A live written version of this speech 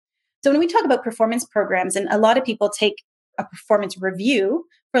So when we talk about performance programs, and a lot of people take a performance review,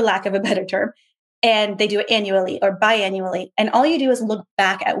 for lack of a better term, and they do it annually or biannually. And all you do is look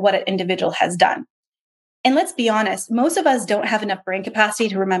back at what an individual has done. And let's be honest, most of us don't have enough brain capacity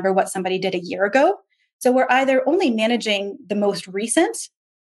to remember what somebody did a year ago. So we're either only managing the most recent,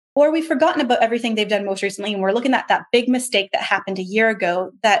 or we've forgotten about everything they've done most recently. And we're looking at that big mistake that happened a year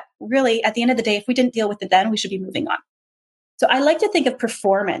ago that really, at the end of the day, if we didn't deal with it then, we should be moving on. So I like to think of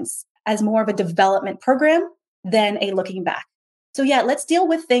performance as more of a development program than a looking back. So yeah, let's deal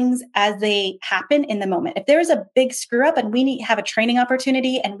with things as they happen in the moment. If there is a big screw up and we need have a training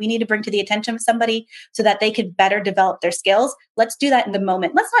opportunity and we need to bring to the attention of somebody so that they could better develop their skills, let's do that in the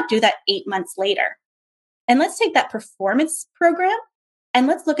moment. Let's not do that 8 months later. And let's take that performance program and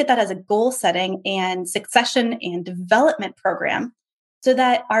let's look at that as a goal setting and succession and development program so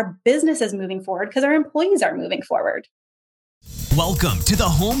that our business is moving forward because our employees are moving forward. Welcome to the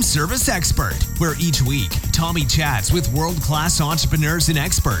Home Service Expert, where each week, Tommy chats with world-class entrepreneurs and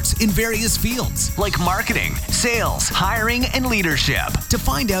experts in various fields like marketing, sales, hiring, and leadership to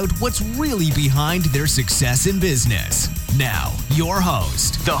find out what's really behind their success in business. Now, your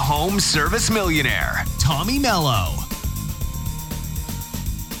host, the Home Service Millionaire, Tommy Mello.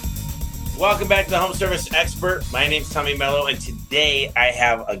 Welcome back to the Home Service Expert. My name's Tommy Mello, and today I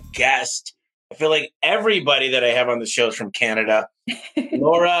have a guest. I feel like everybody that I have on the show is from Canada.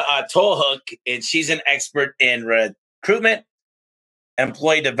 Laura Tolhoek, and she's an expert in recruitment,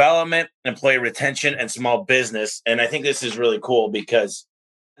 employee development, employee retention, and small business. And I think this is really cool because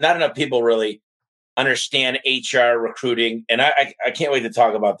not enough people really understand HR recruiting. And I can't wait to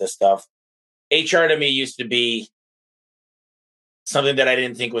talk about this stuff. HR to me used to be something that I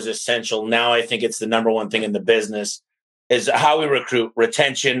didn't think was essential. Now I think it's the number one thing in the business is how we recruit,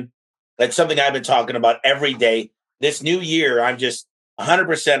 retention. That's something I've been talking about every day. This new year, I'm just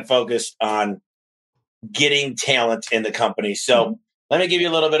 100% focused on getting talent in the company. So let me give you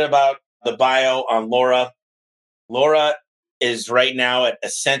a little bit about the bio on Laura. Laura is right now at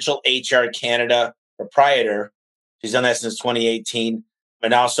Essential HR Canada proprietor. She's done that since 2018,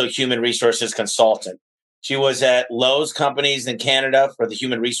 and also human resources consultant. She was at Lowe's Companies in Canada for the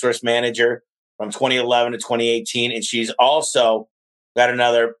human resource manager from 2011 to 2018. And she's also got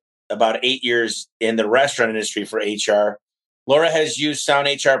another about 8 years in the restaurant industry for HR. Laura has used sound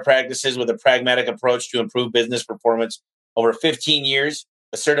HR practices with a pragmatic approach to improve business performance over 15 years,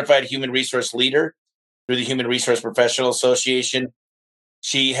 a certified human resource leader through the Human Resource Professional Association.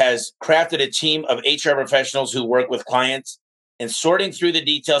 She has crafted a team of HR professionals who work with clients in sorting through the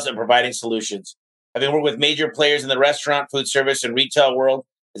details and providing solutions. Having worked with major players in the restaurant, food service, and retail world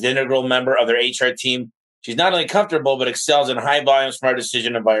as an integral member of their HR team, she's not only comfortable, but excels in high-volume, smart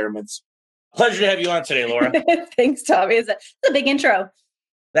decision environments. Pleasure to have you on today, Laura. Thanks, Tommy. It's a big intro.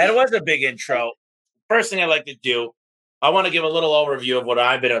 That was a big intro. First thing I'd like to do, I want to give a little overview of what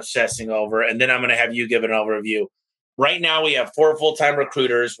I've been obsessing over, and then I'm going to have you give an overview. Right now, we have 4 full-time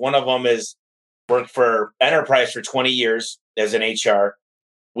recruiters. One of them is worked for Enterprise for 20 years as an HR.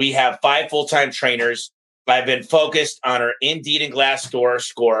 We have 5 full-time trainers. I've been focused on our Indeed and Glassdoor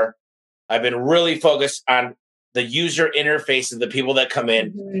score. I've been really focused on the user interface of the people that come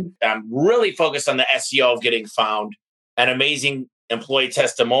in. Mm-hmm. I'm really focused on the SEO of getting found and amazing employee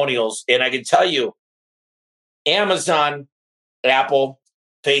testimonials. And I can tell you, Amazon, Apple,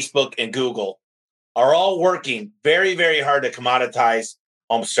 Facebook, and Google are all working very, very hard to commoditize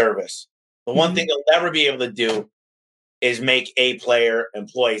home service. The one thing they'll never be able to do is make A-player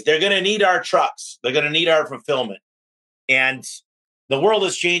employees. They're going to need our trucks. They're going to need our fulfillment. And the world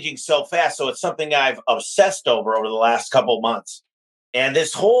is changing so fast. So it's something I've obsessed over the last couple of months. And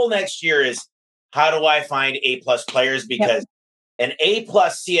this whole next year is how do I find A-plus players? Because an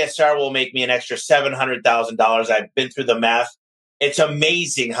A-plus CSR will make me an extra $700,000. I've been through the math. It's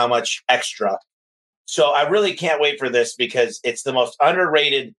amazing how much extra. So I really can't wait for this because it's the most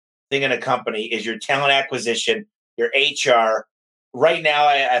underrated thing in a company is your talent acquisition, your HR. Right now,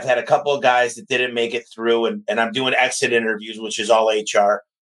 I've had a couple of guys that didn't make it through, and I'm doing exit interviews, which is all HR.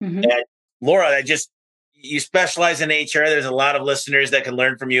 Mm-hmm. And Laura, you specialize in HR. There's a lot of listeners that can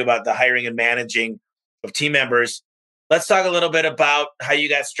learn from you about the hiring and managing of team members. Let's talk a little bit about how you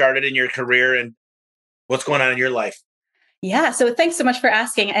got started in your career and what's going on in your life. Yeah. So thanks so much for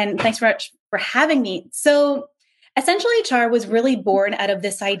asking, and thanks so much for having me. So Essential HR was really born out of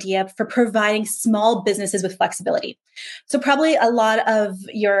this idea for providing small businesses with flexibility. So probably a lot of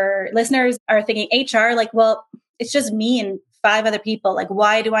your listeners are thinking HR, like, well, it's just me and 5 other people. Like,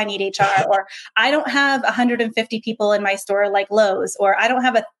 why do I need HR? Or I don't have 150 people in my store like Lowe's, or I don't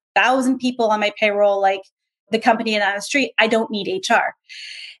have 1,000 people on my payroll like the company down the street. I don't need HR.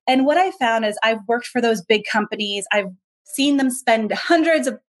 And what I found is I've worked for those big companies. I've seen them spend hundreds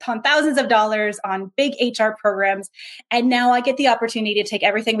upon thousands of dollars on big HR programs. And now I get the opportunity to take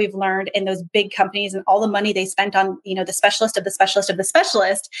everything we've learned in those big companies and all the money they spent on, the specialist of the specialist of the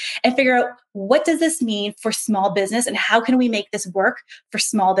specialist, and figure out, what does this mean for small business and how can we make this work for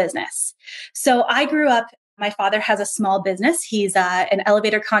small business? So I grew up, my father has a small business. He's an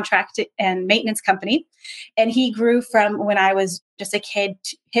elevator contract and maintenance company. And he grew from when I was just a kid,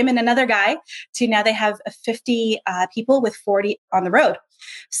 him and another guy, to now they have 50 people with 40 on the road.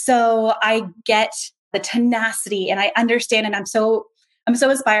 So I get the tenacity and I understand, and I'm so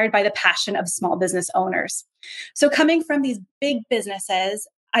inspired by the passion of small business owners. So coming from these big businesses,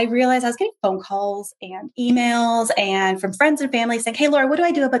 I realized I was getting phone calls and emails and from friends and family saying, "Hey, Laura, what do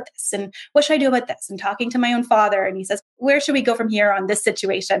I do about this? And what should I do about this?" And talking to my own father, and he says, "Where should we go from here on this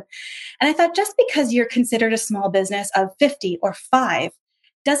situation?" And I thought, just because you're considered a small business of 50 or 5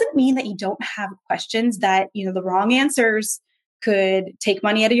 doesn't mean that you don't have questions that, the wrong answers could take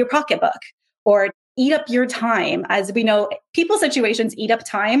money out of your pocketbook or eat up your time. As we know, people's situations eat up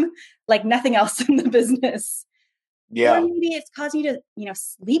time like nothing else in the business. Yeah. Or maybe it's causing you to,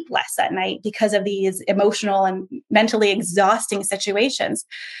 sleep less at night because of these emotional and mentally exhausting situations.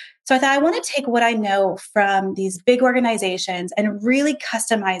 So I thought, I want to take what I know from these big organizations and really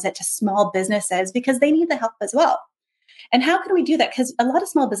customize it to small businesses because they need the help as well. And how can we do that? Because a lot of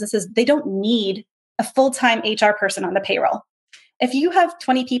small businesses, they don't need a full-time HR person on the payroll. If you have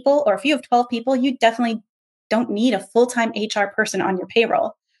 20 people or if you have 12 people, you definitely don't need a full-time HR person on your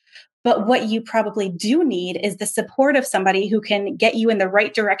payroll. But what you probably do need is the support of somebody who can get you in the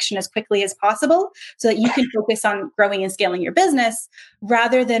right direction as quickly as possible so that you can focus on growing and scaling your business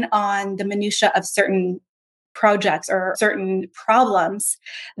rather than on the minutia of certain projects or certain problems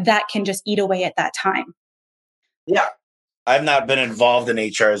that can just eat away at that time. Yeah. I've not been involved in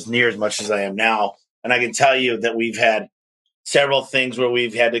HR as near as much as I am now. And I can tell you that we've had several things where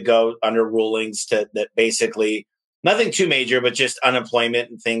we've had to go under rulings that basically nothing too major, but just unemployment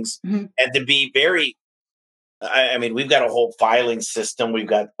and things. Mm-hmm. And to be very, I mean, we've got a whole filing system. We've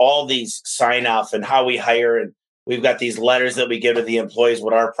got all these sign off and how we hire. And we've got these letters that we give to the employees,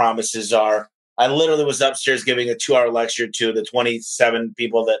 what our promises are. I literally was upstairs giving a 2-hour lecture to the 27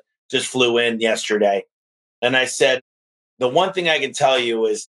 people that just flew in yesterday. And I said, the one thing I can tell you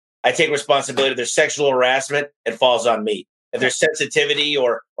is I take responsibility. If there's sexual harassment, it falls on me. If there's sensitivity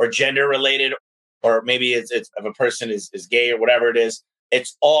or gender related, or maybe it's if a person is gay or whatever it is,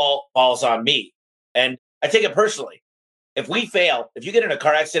 it's all falls on me. And I take it personally. If we fail, if you get in a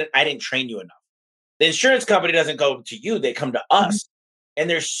car accident, I didn't train you enough. The insurance company doesn't go to you, they come to us. And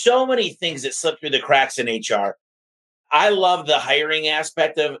there's so many things that slip through the cracks in HR. I love the hiring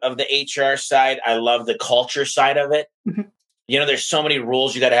aspect of the HR side. I love the culture side of it. Mm-hmm. There's so many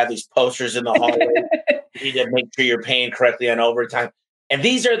rules. You got to have these posters in the hallway. You need to make sure you're paying correctly on overtime. And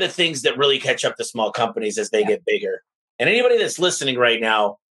these are the things that really catch up to small companies as they get bigger. And anybody that's listening right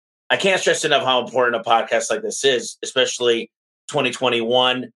now, I can't stress enough how important a podcast like this is, especially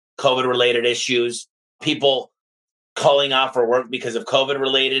 2021, COVID-related issues, people calling off for work because of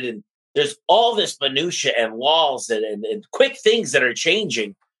COVID-related. And there's all this minutia and laws and quick things that are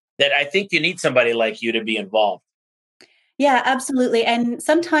changing that I think you need somebody like you to be involved. Yeah, absolutely. And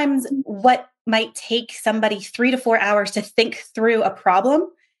sometimes what might take somebody 3 to 4 hours to think through a problem,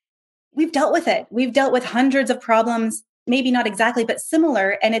 we've dealt with it. We've dealt with hundreds of problems, maybe not exactly, but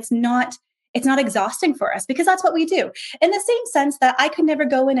similar. And it's not exhausting for us because that's what we do. In the same sense that I could never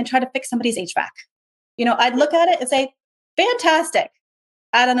go in and try to fix somebody's HVAC. I'd look at it and say, fantastic.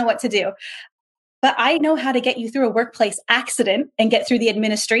 I don't know what to do. But I know how to get you through a workplace accident and get through the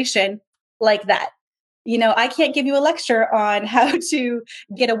administration like that. I can't give you a lecture on how to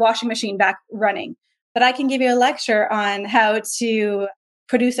get a washing machine back running, but I can give you a lecture on how to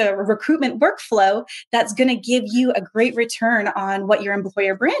produce a recruitment workflow that's going to give you a great return on what your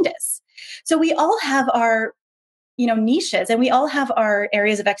employer brand is. So we all have our niches and we all have our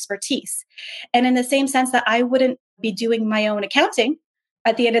areas of expertise. And in the same sense that I wouldn't be doing my own accounting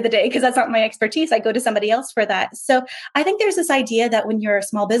at the end of the day, because that's not my expertise. I go to somebody else for that. So I think there's this idea that when you're a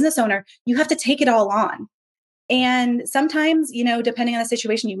small business owner, you have to take it all on. And sometimes, depending on the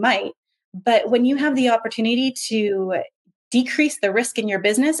situation, you might. But when you have the opportunity to decrease the risk in your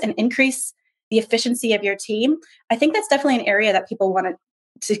business and increase the efficiency of your team, I think that's definitely an area that people want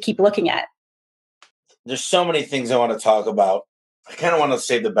to keep looking at. There's so many things I want to talk about. I kind of want to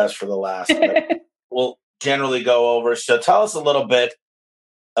save the best for the last. But we'll generally go over. So tell us a little bit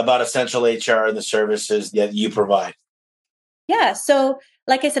about Essential HR and the services that you provide. Yeah. So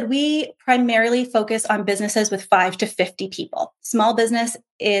Like I said, we primarily focus on businesses with 5 to 50 people. Small business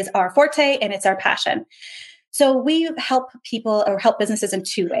is our forte and it's our passion. So we help people or help businesses in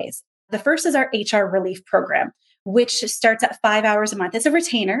two ways. The first is our HR relief program, which starts at 5 hours a month. It's a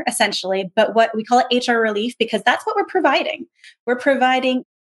retainer essentially, but what we call it HR relief because that's what we're providing. We're providing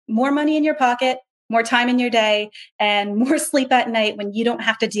more money in your pocket, more time in your day, and more sleep at night when you don't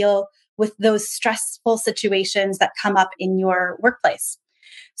have to deal with those stressful situations that come up in your workplace.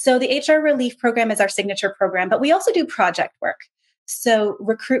 So the HR relief program is our signature program, but we also do project work. So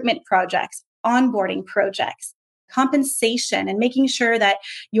recruitment projects, onboarding projects, compensation, and making sure that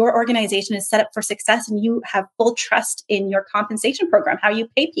your organization is set up for success and you have full trust in your compensation program, how you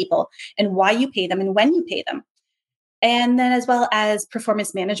pay people and why you pay them and when you pay them. And then as well as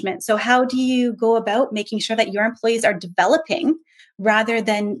performance management. So how do you go about making sure that your employees are developing rather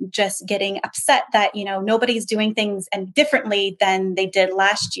than just getting upset that, nobody's doing things and differently than they did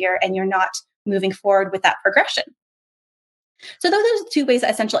last year and you're not moving forward with that progression. So those are the two ways that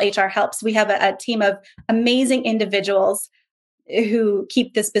Essential HR helps. We have a team of amazing individuals who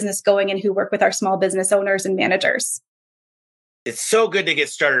keep this business going and who work with our small business owners and managers. It's so good to get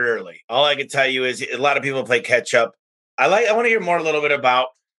started early. All I can tell you is a lot of people play catch up. I want to hear more a little bit about,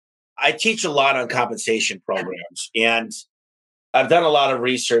 I teach a lot on compensation programs and I've done a lot of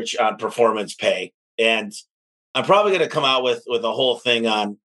research on performance pay, and I'm probably going to come out with a whole thing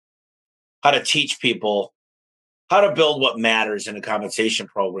on how to teach people how to build what matters in a compensation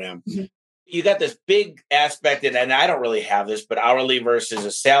program. Mm-hmm. You got this big aspect, and I don't really have this, but hourly versus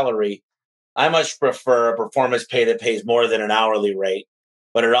a salary. I much prefer a performance pay that pays more than an hourly rate,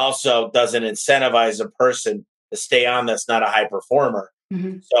 but it also doesn't incentivize a person to stay on that's not a high performer.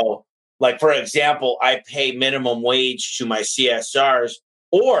 Mm-hmm. So, like, for example, I pay minimum wage to my CSRs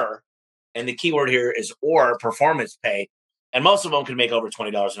or, and the key word here is or, performance pay. And most of them can make over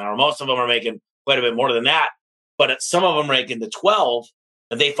 $20 an hour. Most of them are making quite a bit more than that. But some of them rank into 12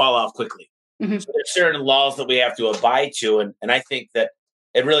 and they fall off quickly. Mm-hmm. So there's certain laws that we have to abide to. And I think that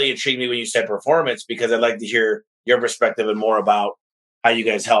it really intrigued me when you said performance, because I'd like to hear your perspective and more about how you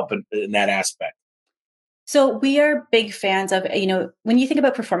guys help in that aspect. So we are big fans of, when you think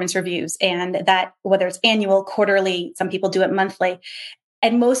about performance reviews and that, whether it's annual, quarterly, some people do it monthly.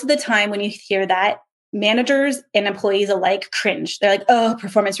 And most of the time when you hear that, managers and employees alike cringe. They're like, oh,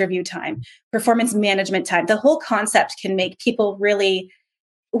 performance review time, performance management time. The whole concept can make people really,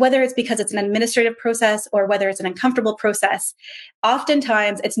 whether it's because it's an administrative process or whether it's an uncomfortable process,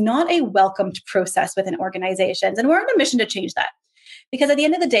 oftentimes it's not a welcomed process within organizations. And we're on a mission to change that. Because at the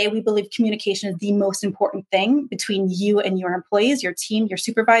end of the day, we believe communication is the most important thing between you and your employees, your team, your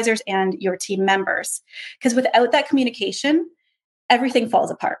supervisors, and your team members. Because without that communication, everything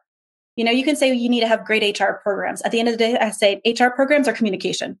falls apart. You can say you need to have great HR programs. At the end of the day, I say HR programs are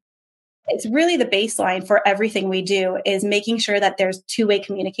communication. It's really the baseline for everything we do is making sure that there's two-way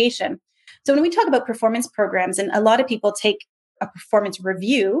communication. So when we talk about performance programs, and a lot of people take a performance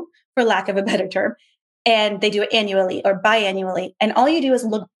review, for lack of a better term, and they do it annually or biannually. And all you do is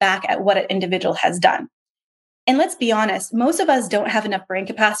look back at what an individual has done. And let's be honest, most of us don't have enough brain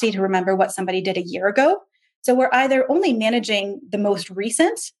capacity to remember what somebody did a year ago. So we're either only managing the most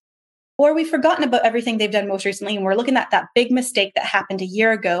recent, or we've forgotten about everything they've done most recently. And we're looking at that big mistake that happened a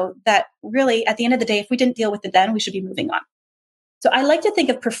year ago that really, at the end of the day, if we didn't deal with it then, we should be moving on. So I like to think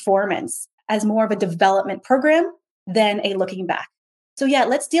of performance as more of a development program than a looking back. So yeah,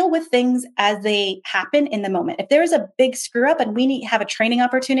 let's deal with things as they happen in the moment. If there is a big screw up and we need to have a training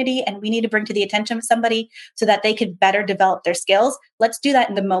opportunity and we need to bring to the attention of somebody so that they could better develop their skills, let's do that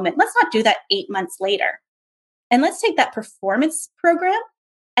in the moment. Let's not do that 8 months later. And let's take that performance program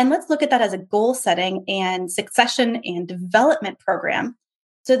and let's look at that as a goal setting and succession and development program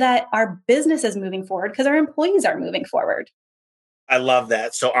so that our business is moving forward because our employees are moving forward. I love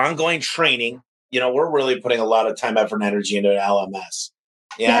that. So ongoing training, we're really putting a lot of time, effort, and energy into an LMS.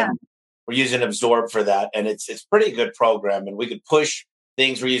 And we're using Absorb for that. And it's a pretty good program. And we could push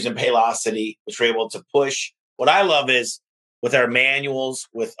things. We're using Paylocity, which we're able to push. What I love is with our manuals,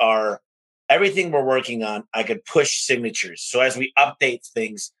 with our everything we're working on, I could push signatures. So as we update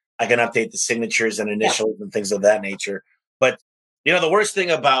things, I can update the signatures and initials and things of that nature. But, the worst thing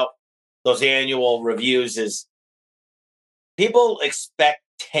about those annual reviews is people expect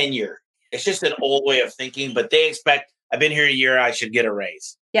tenure. It's just an old way of thinking, but they expect, I've been here a year, I should get a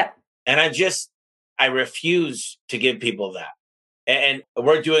raise. Yeah. And I refuse to give people that. And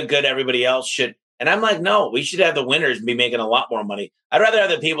we're doing good, everybody else should. And I'm like, no, we should have the winners be making a lot more money. I'd rather have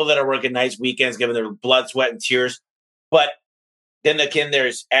the people that are working nights, weekends, giving their blood, sweat, and tears. But then again,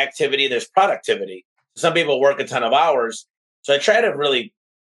 there's activity, there's productivity. Some people work a ton of hours. So I try to really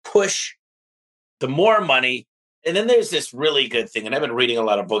push the more money. And then there's this really good thing, and I've been reading a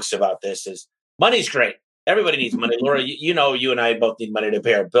lot of books about this, is money's great. Everybody needs money. Laura, you know, you and I both need money to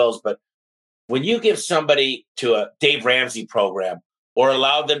pay our bills, but when you give somebody to a Dave Ramsey program or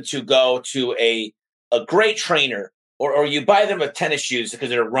allow them to go to a great trainer, or you buy them a tennis shoes because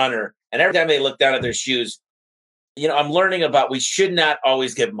they're a runner, and every time they look down at their shoes, you know, I'm learning about we should not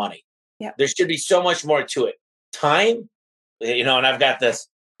always give money. Yeah. There should be so much more to it. Time, you know, and I've got this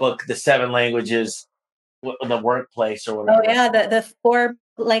book, The Seven Languages in the Workplace or whatever. Oh, yeah. The four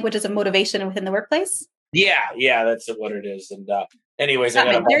languages of motivation within the workplace. Yeah, that's what it is. And anyways,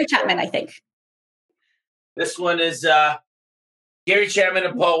 Gary Chapman, I think. This one is Gary Chapman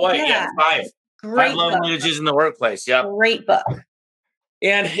and Paul White. Yeah, five love languages in the workplace. Yeah, great book.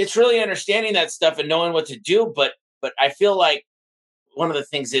 And it's really understanding that stuff and knowing what to do. But I feel like one of the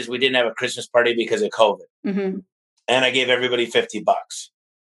things is we didn't have a Christmas party because of COVID, and I gave everybody $50.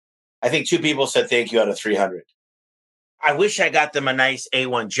 I think 2 people said thank you out of 300. I wish I got them a nice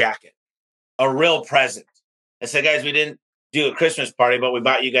A1 jacket, a real present. I said, guys, we didn't do a Christmas party, but we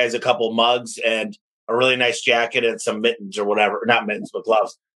bought you guys a couple mugs and a really nice jacket and some mittens or whatever. Not mittens, but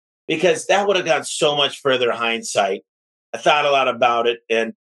gloves. Because that would have gone so much further hindsight. I thought a lot about it,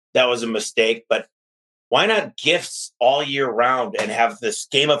 and that was a mistake. But why not gifts all year round and have this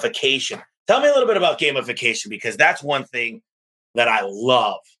gamification? Tell me a little bit about gamification, because that's one thing that I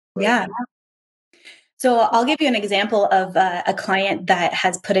love. Right now. So I'll give you an example of a client that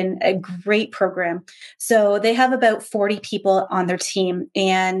has put in a great program. So they have about 40 people on their team,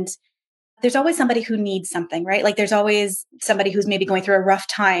 and there's always somebody who needs something, right? Like there's always somebody who's maybe going through a rough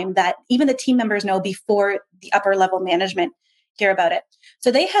time that even the team members know before the upper level management hear about it.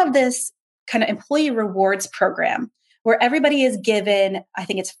 So they have this kind of employee rewards program where everybody is given, I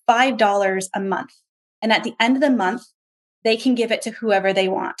think it's $5 a month. And at the end of the month, they can give it to whoever they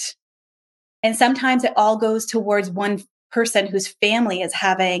want. And sometimes it all goes towards one person whose family is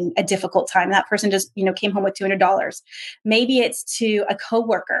having a difficult time. That person just, came home with $200. Maybe it's to a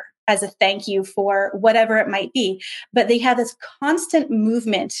coworker as a thank you for whatever it might be. But they have this constant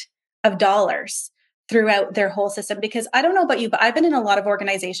movement of dollars throughout their whole system. Because I don't know about you, but I've been in a lot of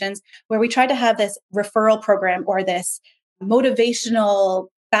organizations where we try to have this referral program or this motivational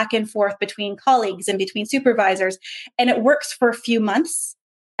back and forth between colleagues and between supervisors. And it works for a few months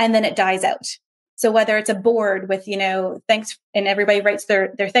and then it dies out. So whether it's a board with, thanks, and everybody writes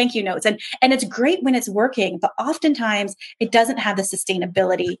their thank you notes. And it's great when it's working, but oftentimes it doesn't have the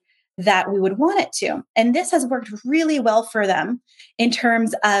sustainability that we would want it to. And this has worked really well for them in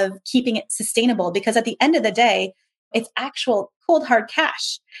terms of keeping it sustainable, because at the end of the day, it's actual cold hard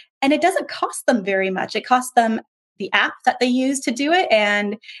cash. And it doesn't cost them very much. It costs them the app that they use to do it,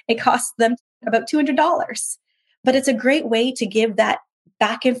 and it costs them about $200. But it's a great way to give that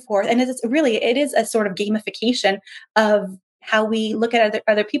back and forth. And it is a sort of gamification of how we look at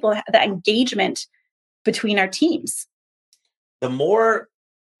other people, the engagement between our teams. The more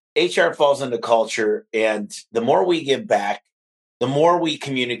HR falls into culture and the more we give back, the more we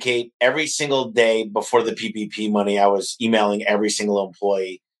communicate. Every single day before the PPP money, I was emailing every single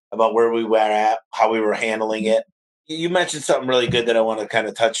employee about where we were at, how we were handling it. You mentioned something really good that I want to kind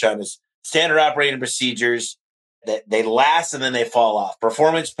of touch on is standard operating procedures. That they last and then they fall off.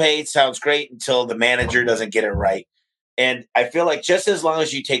 Performance pay sounds great until the manager doesn't get it right. And I feel like just as long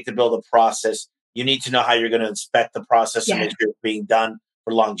as you take to build a process, you need to know how you're going to inspect the process and make sure it's being done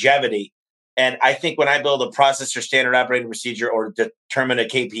for longevity. And I think when I build a process or standard operating procedure or determine a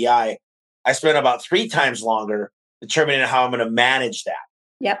KPI, I spend about 3 times longer determining how I'm going to manage that.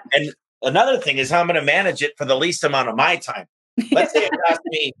 Yep. And another thing is how I'm going to manage it for the least amount of my time. Let's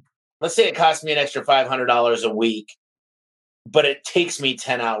say it costs me an extra $500 a week, but it takes me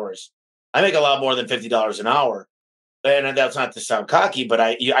 10 hours. I make a lot more than $50 an hour. And that's not to sound cocky, but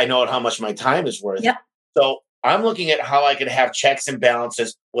I know how much my time is worth. Yep. So I'm looking at how I could have checks and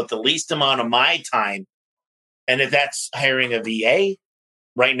balances with the least amount of my time. And if that's hiring a VA,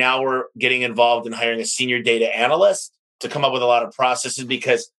 right now we're getting involved in hiring a senior data analyst to come up with a lot of processes,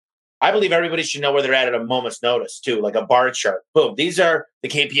 because I believe everybody should know where they're at a moment's notice too, like a bar chart. Boom. These are the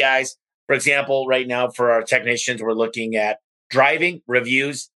KPIs. For example, right now for our technicians, we're looking at driving,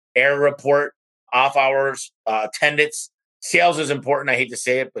 reviews, error report, off hours, attendance. Sales is important. I hate to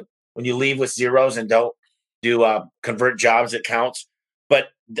say it, but when you leave with zeros and don't do convert jobs, it counts. But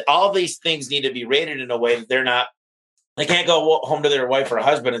all these things need to be rated in a way that they can't go home to their wife or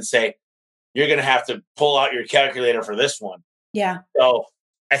husband and say, you're going to have to pull out your calculator for this one. Yeah. So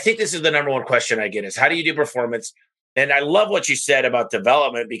I think this is the number one question I get is how do you do performance? And I love what you said about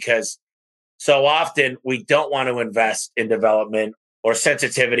development, because so often we don't want to invest in development. or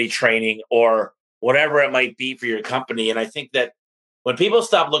sensitivity training or whatever it might be for your company. And I think that when people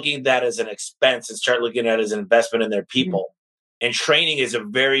stop looking at that as an expense and start looking at it as an investment in their people, and training is a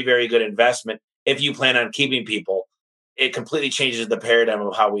very, very good investment if you plan on keeping people, it completely changes the paradigm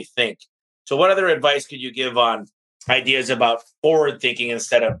of how we think. So, what other advice could you give on ideas about forward thinking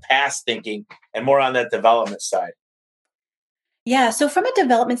instead of past thinking and more on that development side? Yeah. So from a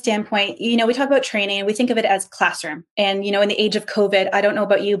development standpoint, we talk about training and we think of it as classroom. And, in the age of COVID, I don't know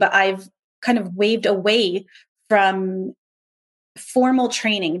about you, but I've kind of waved away from formal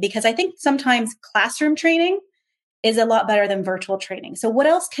training because I think sometimes classroom training is a lot better than virtual training. So what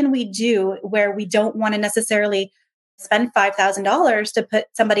else can we do where we don't want to necessarily spend $5,000 to put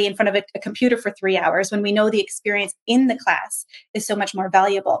somebody in front of a computer for 3 hours when we know the experience in the class is so much more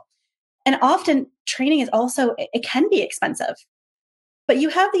valuable? And often training is also, it can be expensive, but you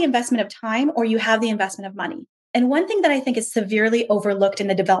have the investment of time or you have the investment of money. And one thing that I think is severely overlooked in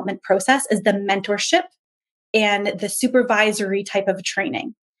the development process is the mentorship and the supervisory type of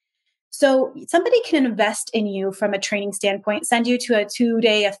training. So somebody can invest in you from a training standpoint, send you to a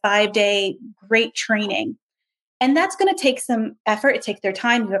 2-day, a 5-day great training. And that's going to take some effort. It takes their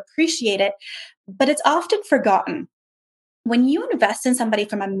time. You appreciate it, but it's often forgotten. When you invest in somebody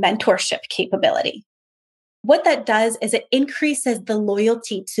from a mentorship capability, what that does is it increases the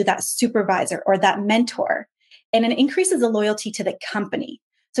loyalty to that supervisor or that mentor, and it increases the loyalty to the company.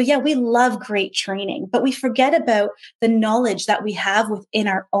 So yeah, we love great training, but we forget about the knowledge that we have within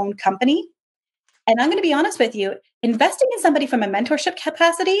our own company. And I'm going to be honest with you, investing in somebody from a mentorship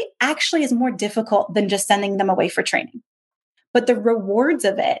capacity actually is more difficult than just sending them away for training. But the rewards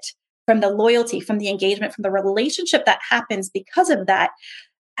of it, from the loyalty, from the engagement, from the relationship that happens because of that,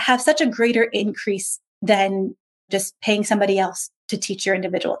 have such a greater increase than just paying somebody else to teach your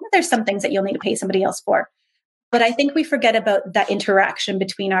individual. There's some things that you'll need to pay somebody else for. But I think we forget about that interaction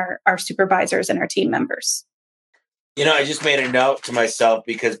between our supervisors and our team members. I just made a note to myself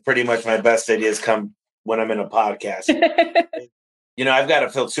because pretty much my best ideas come when I'm in a podcast. I've got a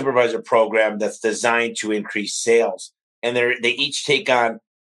field supervisor program that's designed to increase sales. And they each take on,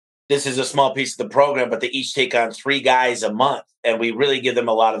 this is a small piece of the program, but they each take on 3 guys a month. And we really give them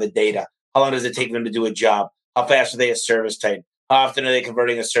a lot of the data. How long does it take them to do a job? How fast are they a service type? How often are they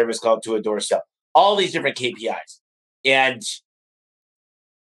converting a service call to a door sell? All these different KPIs. And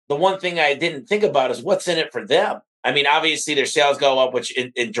the one thing I didn't think about is what's in it for them. I mean, obviously their sales go up, which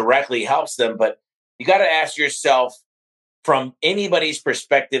it directly helps them, but you got to ask yourself from anybody's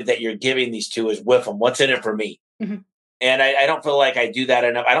perspective that you're giving these to is with them, what's in it for me? Mm-hmm. And I don't feel like I do that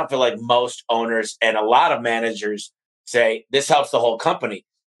enough. I don't feel like most owners and a lot of managers say, this helps the whole company.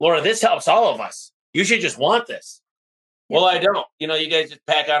 Laura, this helps all of us. You should just want this. Well, I don't. You guys just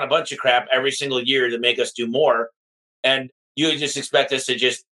pack on a bunch of crap every single year to make us do more. And you just expect us to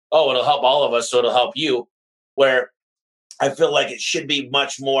just, it'll help all of us, so it'll help you. Where I feel like it should be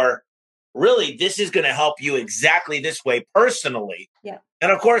much more, really, this is going to help you exactly this way personally. Yeah.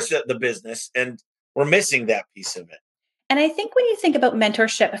 And of course, the business. And we're missing that piece of it. And I think when you think about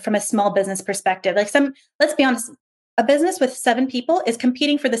mentorship from a small business perspective, let's be honest, a business with 7 people is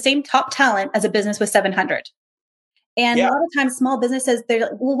competing for the same top talent as a business with 700. And a lot of times small businesses, they're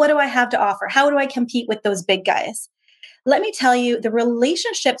like, well, what do I have to offer? How do I compete with those big guys? Let me tell you, the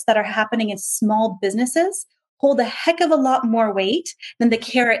relationships that are happening in small businesses hold a heck of a lot more weight than the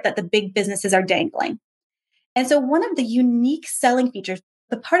carrot that the big businesses are dangling. And so one of the unique selling features,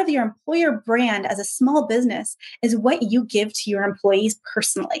 the part of your employer brand as a small business, is what you give to your employees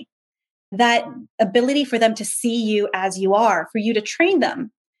personally. That ability for them to see you as you are, for you to train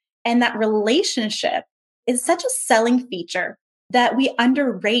them. And that relationship is such a selling feature that we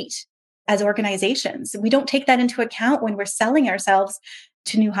underrate as organizations. We don't take that into account when we're selling ourselves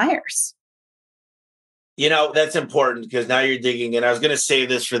to new hires. That's important because now you're digging in. I was going to save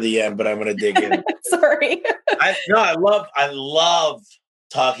this for the end, but I'm going to dig in. Sorry. I love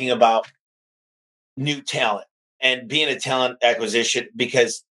talking about new talent and being a talent acquisition,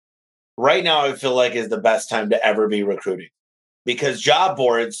 because right now I feel like is the best time to ever be recruiting, because job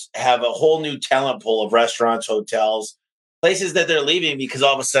boards have a whole new talent pool of restaurants, hotels, places that they're leaving because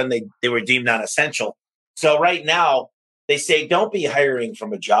all of a sudden they were deemed non-essential. So right now they say, don't be hiring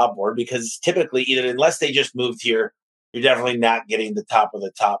from a job board, because typically either, unless they just moved here, you're definitely not getting the top of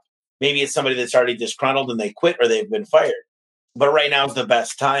the top. Maybe it's somebody that's already disgruntled and they quit or they've been fired. But right now is the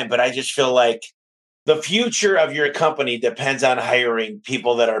best time. But I just feel like the future of your company depends on hiring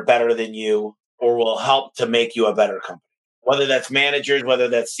people that are better than you or will help to make you a better company. Whether that's managers, whether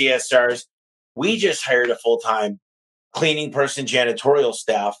that's CSRs. We just hired a full-time cleaning person, janitorial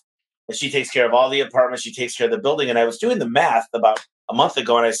staff. and she takes care of all the apartments. She takes care of the building. And I was doing the math about a month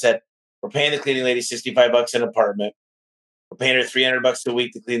ago, and I said, we're paying the cleaning lady $65 an apartment. We're paying her $300 a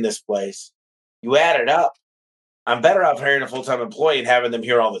week to clean this place. You add it up, I'm better off hiring a full-time employee and having them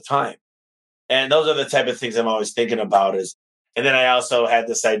here all the time. And those are the type of things I'm always thinking about and then I also had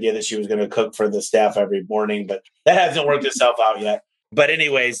this idea that she was going to cook for the staff every morning, but that hasn't worked itself out yet. But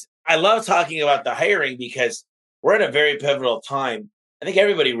anyways, I love talking about the hiring because we're at a very pivotal time. I think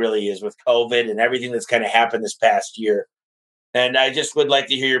everybody really is with COVID and everything that's kind of happened this past year. And I just would like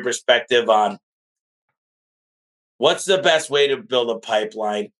to hear your perspective on what's the best way to build a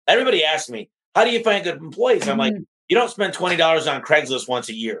pipeline. Everybody asks me, how do you find good employees? I'm like, you don't spend $20 on Craigslist once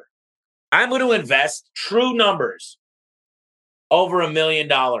a year. I'm going to invest true numbers over $1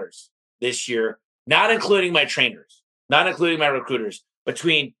 million this year, not including my trainers, not including my recruiters,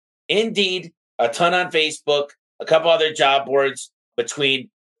 between Indeed, a ton on Facebook, a couple other job boards, between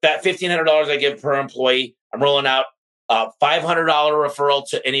that $1,500 I give per employee. I'm rolling out a $500 referral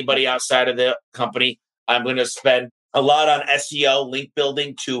to anybody outside of the company. I'm going to spend a lot on SEO, link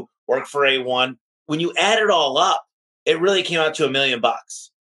building to work for A1. When you add it all up, it really came out to $1 million.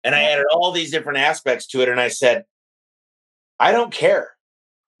 And I added all these different aspects to it. And I said, I don't care,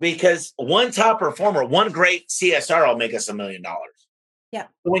 because one top performer, one great CSR will make us $1 million. Yeah.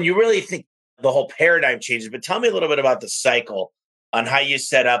 When you really think the whole paradigm changes, but tell me a little bit about the cycle on how you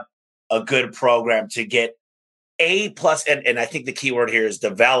set up a good program to get A plus. And I think the key word here is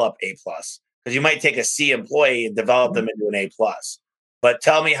develop A plus, because you might take a C employee and develop them into an A plus. But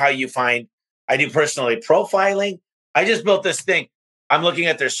tell me how you find, I do personally profiling. I just built this thing. I'm looking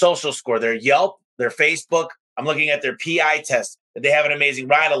at their social score, their Yelp, their Facebook. I'm looking at their PI test. Did they have an amazing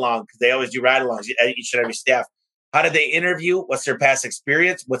ride along? Because they always do ride alongs at each and every staff. How did they interview? What's their past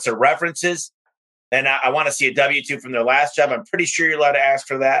experience? What's their references? And I want to see a W-2 from their last job. I'm pretty sure you're allowed to ask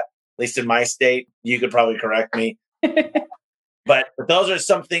for that, at least in my state. You could probably correct me. But those are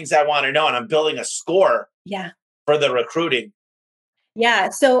some things I want to know. And I'm building a score for the recruiting. Yeah.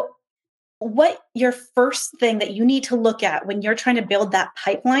 So what your first thing that you need to look at when you're trying to build that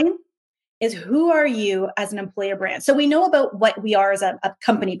pipeline is, who are you as an employer brand? So we know about what we are as a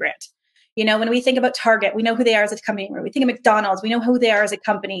company brand. You know, when we think about Target, we know who they are as a company. When we think of McDonald's, we know who they are as a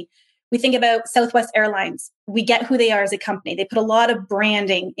company. We think about Southwest Airlines, we get who they are as a company. They put a lot of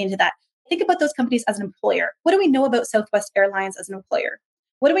branding into that. Think about those companies as an employer. What do we know about Southwest Airlines as an employer?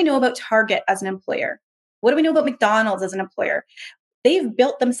 What do we know about Target as an employer? What do we know about McDonald's as an employer? They've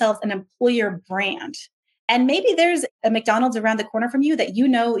built themselves an employer brand. And maybe there's a McDonald's around the corner from you that you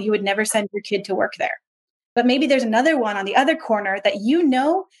know you would never send your kid to work there. But maybe there's another one on the other corner that you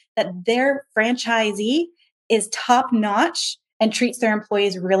know that their franchisee is top notch and treats their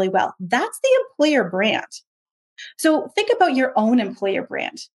employees really well. That's the employer brand. So think about your own employer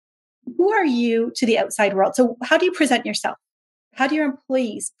brand. Who are you to the outside world? So how do you present yourself? How do your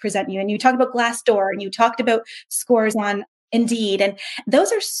employees present you? And you talked about Glassdoor, and you talked about scores on Indeed. And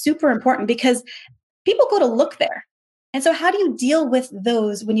those are super important because people go to look there. And so how do you deal with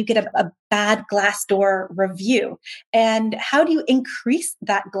those when you get a bad Glassdoor review? And how do you increase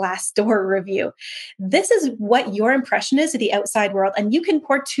that Glassdoor review? This is what your impression is to the outside world. And you can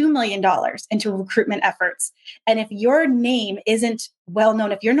pour $2 million into recruitment efforts. And if your name isn't well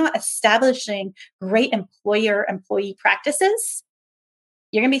known, if you're not establishing great employee practices,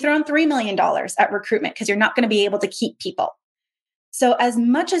 you're going to be throwing $3 million at recruitment because you're not going to be able to keep people. So as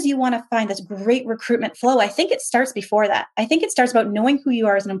much as you want to find this great recruitment flow, I think it starts before that. I think it starts about knowing who you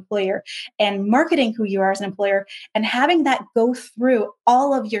are as an employer and marketing who you are as an employer and having that go through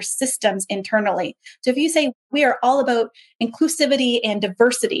all of your systems internally. So if you say we are all about inclusivity and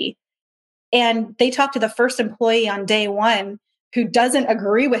diversity, and they talk to the first employee on day one who doesn't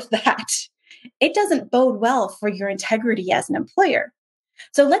agree with that, it doesn't bode well for your integrity as an employer.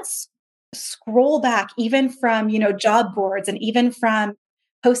 So let's scroll back even from, job boards and even from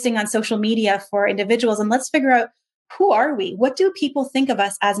posting on social media for individuals. And let's figure out, who are we? What do people think of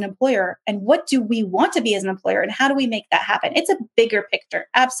us as an employer? And what do we want to be as an employer? And how do we make that happen? It's a bigger picture.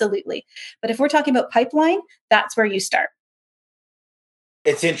 Absolutely. But if we're talking about pipeline, that's where you start.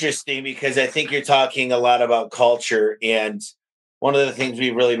 It's interesting because I think you're talking a lot about culture. And one of the things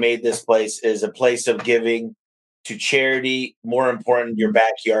we really made this place is a place of giving to charity, more important, your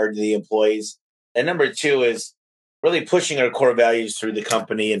backyard to the employees. And number two is really pushing our core values through the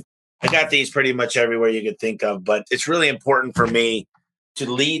company. And I got these pretty much everywhere you could think of, but it's really important for me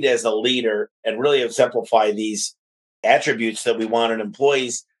to lead as a leader and really exemplify these attributes that we want in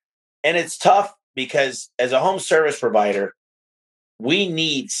employees. And it's tough because as a home service provider, we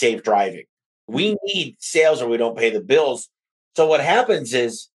need safe driving. We need sales or we don't pay the bills. So what happens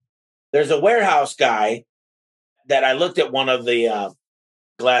is There's a warehouse guy that I looked at one of the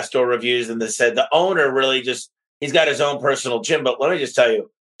Glassdoor reviews, and they said the owner really he's got his own personal gym. But let me just tell you,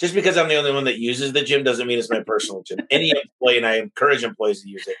 just because I'm the only one that uses the gym doesn't mean it's my personal gym. Any employee, and I encourage employees to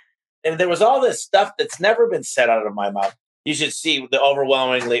use it. And there was all this stuff that's never been said out of my mouth. You should see the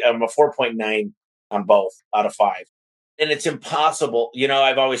overwhelmingly, I'm a 4.9 on both out of 5. And it's impossible.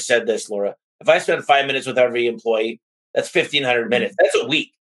 I've always said this, Laura. If I spend 5 minutes with every employee, that's 1,500 minutes. That's a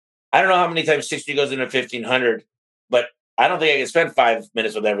week. I don't know how many times 60 goes into 1,500, but I don't think I can spend 5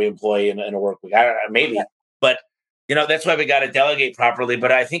 minutes with every employee in a work week. Maybe, but that's why we got to delegate properly.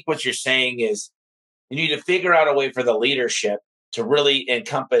 But I think what you're saying is you need to figure out a way for the leadership to really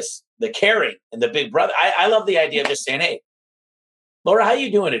encompass the caring and the big brother. I love the idea of just saying, "Hey, Laura, how you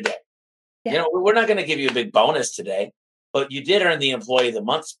doing today? Yeah. We're not going to give you a big bonus today, but you did earn the employee of the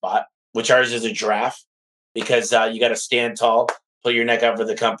month spot, which ours is a giraffe because you got to stand tall, pull your neck out for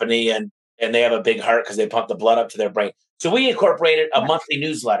the company, and they have a big heart because they pump the blood up to their brain." So we incorporated a monthly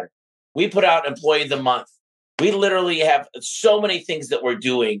newsletter. We put out employee of the month. We literally have so many things that we're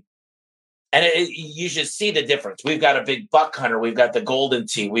doing. And you should see the difference. We've got a big buck hunter. We've got the golden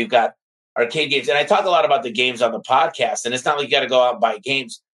tee. We've got arcade games. And I talk a lot about the games on the podcast. And it's not like you got to go out and buy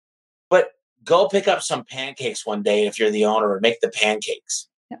games. But go pick up some pancakes one day if you're the owner and make the pancakes.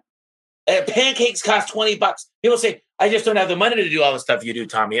 Yeah. Pancakes cost $20. People say, "I just don't have the money to do all the stuff you do,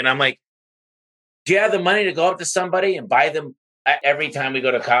 Tommy." And I'm like, do you have the money to go up to somebody and buy them? Every time we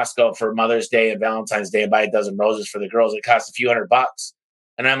go to Costco for Mother's Day and Valentine's Day and buy a dozen roses for the girls, it costs a few $100.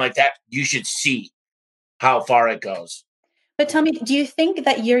 And I'm like, that you should see how far it goes. But tell me, do you think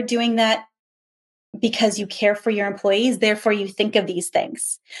that you're doing that because you care for your employees, therefore you think of these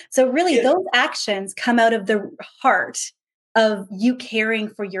things? So really, those actions come out of the heart of you caring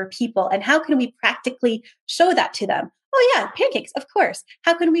for your people. And how can we practically show that to them? Oh yeah, pancakes, of course.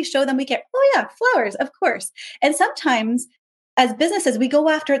 How can we show them we care? Oh yeah, flowers, of course. And sometimes as businesses, we go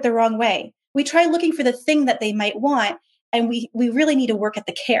after it the wrong way. We try looking for the thing that they might want. And we really need to work at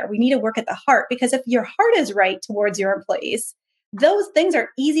the care. We need to work at the heart, because if your heart is right towards your employees, those things are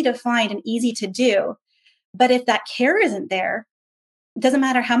easy to find and easy to do. But if that care isn't there, it doesn't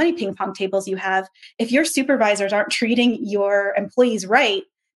matter how many ping pong tables you have. If your supervisors aren't treating your employees right,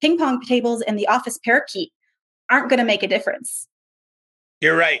 ping pong tables and the office parakeet aren't going to make a difference.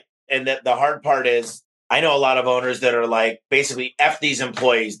 You're right. And the hard part is, I know a lot of owners that are like, basically, F these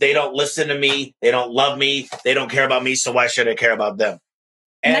employees. They don't listen to me. They don't love me. They don't care about me. So why should I care about them?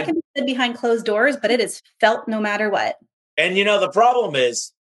 And that can be said behind closed doors, but it is felt no matter what. And the problem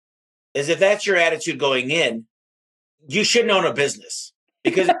is if that's your attitude going in, you shouldn't own a business.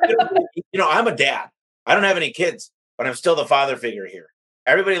 Because, I'm a dad. I don't have any kids, but I'm still the father figure here.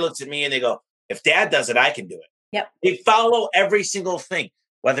 Everybody looks at me and they go, if dad does it, I can do it. Yep. They follow every single thing.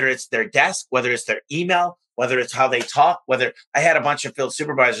 Whether it's their desk, whether it's their email, whether it's how they talk, whether I had a bunch of field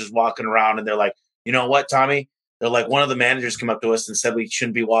supervisors walking around and they're like, "You know what, Tommy?" They're like, one of the managers came up to us and said we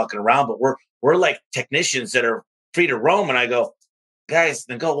shouldn't be walking around, but we're like technicians that are free to roam. And I go, "Guys,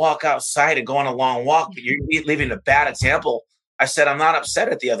 then go walk outside and go on a long walk. But you're leaving a bad example." I said, "I'm not upset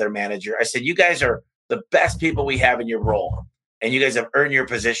at the other manager." I said, "You guys are the best people we have in your role. And you guys have earned your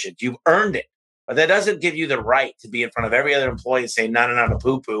position. You've earned it. But that doesn't give you the right to be in front of every other employee and say, no,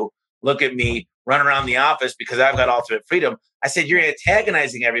 poo-poo. Look at me, run around the office because I've got ultimate freedom." I said, "You're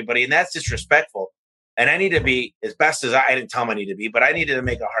antagonizing everybody, and that's disrespectful. And I need to be as best as I didn't tell them I need to be, but I needed to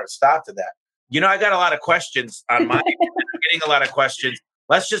make a hard stop to that." I got a lot of questions on my I'm getting a lot of questions.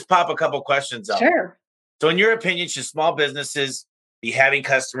 Let's just pop a couple questions up. Sure. So in your opinion, should small businesses be having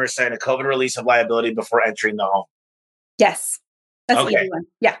customers sign a COVID release of liability before entering the home? Yes. That's Okay. an easy one.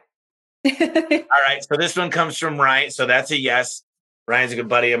 Yeah. All right. So this one comes from Ryan. So that's a yes. Ryan's a good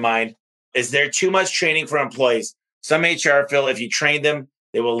buddy of mine. Is there too much training for employees? Some HR feel if you train them,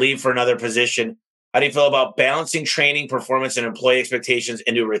 they will leave for another position. How do you feel about balancing training, performance, and employee expectations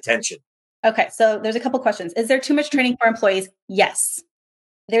into retention? Okay. So there's a couple questions. Is there too much training for employees? Yes.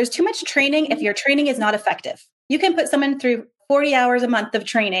 There's too much training if your training is not effective. You can put someone through 40 hours a month of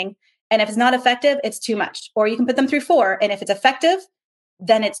training, and if it's not effective, it's too much. Or you can put them through 4, and if it's effective,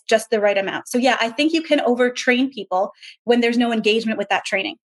 then it's just the right amount. So yeah, I think you can overtrain people when there's no engagement with that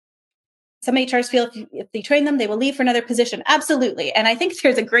training. Some HRs feel if they train them, they will leave for another position. Absolutely. And I think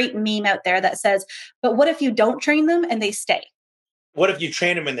there's a great meme out there that says, but what if you don't train them and they stay? What if you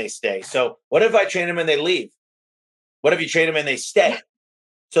train them and they stay? So what if I train them and they leave? What if you train them and they stay?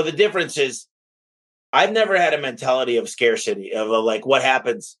 So the difference is, I've never had a mentality of scarcity, of like, what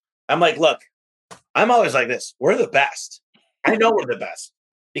happens? I'm like, look, I'm always like this. We're the best. I know we're the best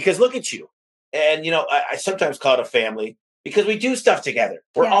because look at you. And, I sometimes call it a family. because we do stuff together.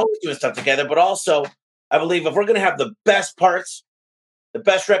 We're Yeah. always doing stuff together, but also I believe if we're going to have the best parts, the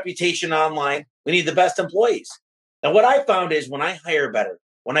best reputation online, we need the best employees. And what I found is when I hire better,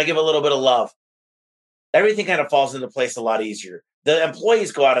 when I give a little bit of love, everything kind of falls into place a lot easier. The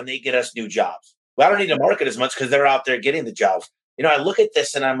employees go out and they get us new jobs. Well, I don't need to market as much because they're out there getting the jobs. I look at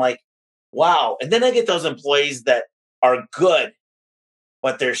this and I'm like, wow. And then I get those employees that are good,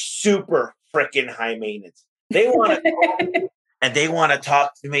 but they're super freaking high maintenance. They want to and they want to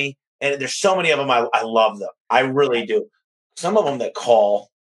talk to me. And there's so many of them. I love them. I really do. Some of them that call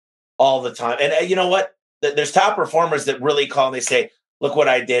all the time. And you know what? There's top performers that really call and they say, look what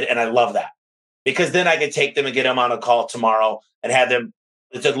I did. And I love that because then I can take them and get them on a call tomorrow and have them.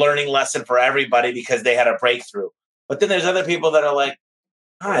 It's a learning lesson for everybody because they had a breakthrough. But then there's other people that are like,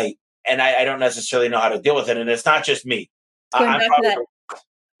 hi. And I don't necessarily know how to deal with it. And it's not just me. Going back to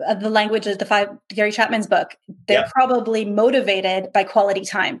that, the language is defined, Gary Chapman's book. They're probably motivated by quality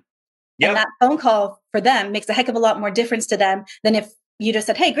time. And that phone call for them makes a heck of a lot more difference to them than if you just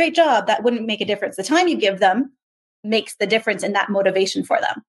said, hey, great job. That wouldn't make a difference. The time you give them makes the difference in that motivation for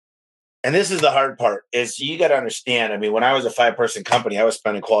them. And this is the hard part is you got to understand. I mean, when I was a 5-person company, I was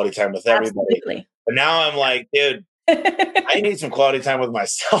spending quality time with everybody. Absolutely. But now I'm like, dude, I need some quality time with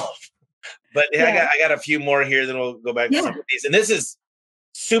myself. But I got a few more here. Then we'll go back to some of these. And this is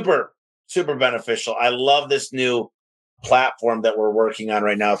super, super beneficial. I love this new platform that we're working on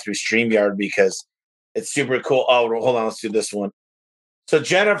right now through StreamYard because it's super cool. Oh, hold on. Let's do this one. So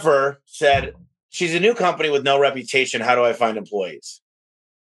Jennifer said, she's a new company with no reputation. How do I find employees?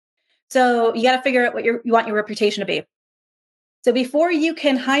 So you got to figure out what you want your reputation to be. So before you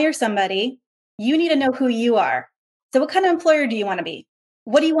can hire somebody, you need to know who you are. So what kind of employer do you want to be?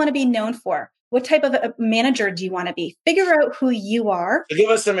 What do you want to be known for? What type of a manager do you want to be? Figure out who you are. So give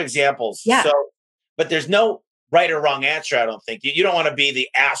us some examples. Yeah. So, but there's no right or wrong answer, I don't think. You don't want to be the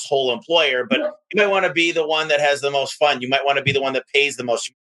asshole employer, but you might want to be the one that has the most fun. You might want to be the one that pays the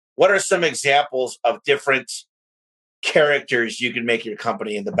most. What are some examples of different characters you can make your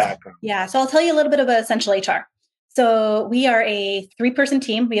company in the background? Yeah. So I'll tell you a little bit about Essential HR. So we are a 3-person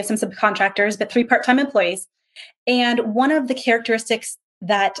team. We have some subcontractors, but 3 part-time employees. And one of the characteristics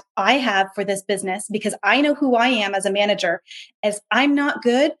that I have for this business, because I know who I am as a manager, is I'm not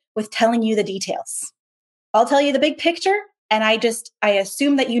good with telling you the details. I'll tell you the big picture, and I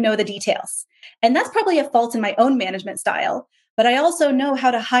assume that you know the details. And that's probably a fault in my own management style, but I also know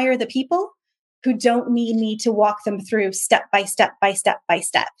how to hire the people who don't need me to walk them through step by step by step by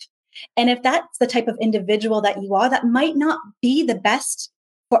step. And if that's the type of individual that you are, that might not be the best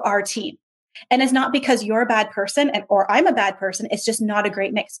for our team. And it's not because you're a bad person or I'm a bad person. It's just not a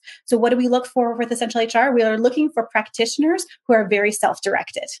great mix. So what do we look for with Essential HR? We are looking for practitioners who are very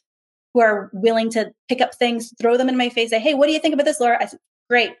self-directed, who are willing to pick up things, throw them in my face, say, hey, what do you think about this, Laura? I said,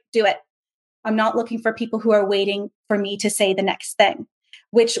 great, do it. I'm not looking for people who are waiting for me to say the next thing,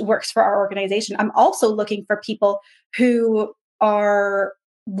 which works for our organization. I'm also looking for people who are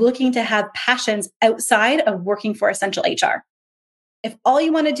looking to have passions outside of working for Essential HR. If all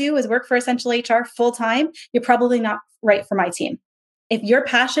you want to do is work for Essential HR full time, you're probably not right for my team. If your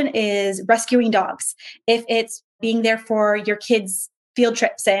passion is rescuing dogs, if it's being there for your kids' field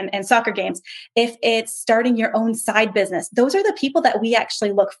trips and soccer games, if it's starting your own side business, those are the people that we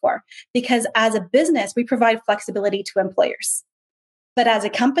actually look for. Because as a business, we provide flexibility to employers. But as a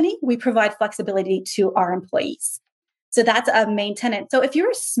company, we provide flexibility to our employees. So that's a main tenet. So if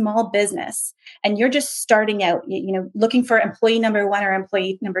you're a small business and you're just starting out, looking for employee number 1 or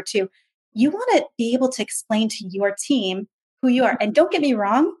employee number 2, you want to be able to explain to your team who you are. And don't get me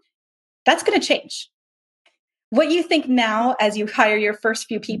wrong, that's going to change. What you think now as you hire your first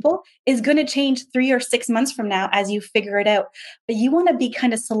few people is going to change 3 or 6 months from now as you figure it out. But you want to be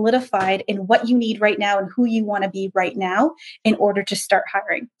kind of solidified in what you need right now and who you want to be right now in order to start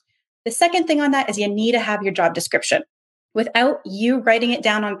hiring. The second thing on that is you need to have your job description. Without you writing it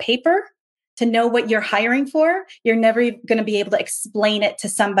down on paper to know what you're hiring for, you're never going to be able to explain it to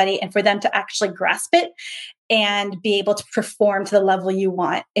somebody and for them to actually grasp it and be able to perform to the level you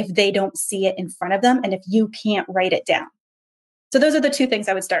want if they don't see it in front of them and if you can't write it down. So those are the 2 things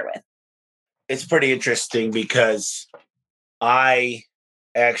I would start with. It's pretty interesting because I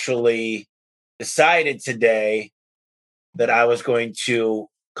actually decided today that I was going to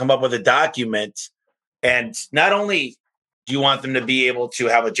come up with a document, and not only do you want them to be able to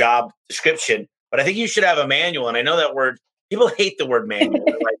have a job description, but I think you should have a manual. And I know that word, people hate the word manual.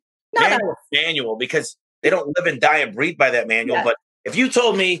 They're like, manual, because they don't live and die and breathe by that manual. Yeah. But if you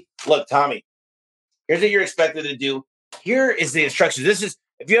told me, look, Tommy, here's what you're expected to do. Here is the instructions. This is,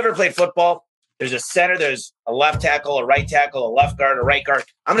 if you ever played football, There's a center, there's a left tackle, a right tackle, a left guard, a right guard.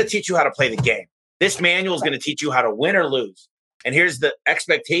 I'm going to teach you how to play the game. This manual is going to teach you how to win or lose. And here's the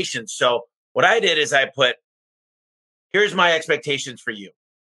expectations. So what I did is I put, here's my expectations for you.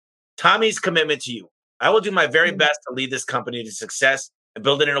 Tommy's commitment to you. I will do my very best to lead this company to success and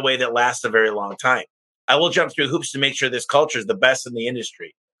build it in a way that lasts a very long time. I will jump through hoops to make sure this culture is the best in the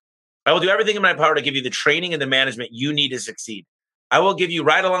industry. I will do everything in my power to give you the training and the management you need to succeed. I will give you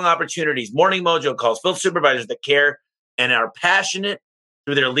ride-along opportunities, morning mojo calls, field supervisors that care and are passionate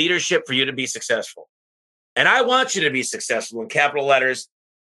through their leadership for you to be successful. And I want you to be successful in capital letters.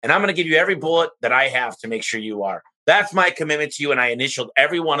 And I'm going to give you every bullet that I have to make sure you are. That's my commitment to you. And I initialed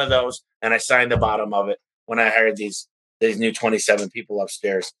every one of those and I signed the bottom of it when I hired these new 27 people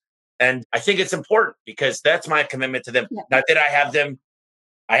upstairs. And I think it's important because that's my commitment to them. Yeah. Not that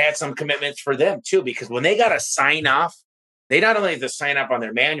I had some commitments for them too, because when they got to sign off, they not only have to sign up on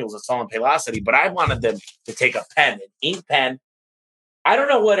their manuals, it's all in Paylocity, but I wanted them to take a pen, an ink pen. I don't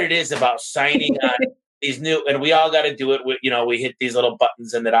know what it is about signing on these new, and we all got to do it with, we hit these little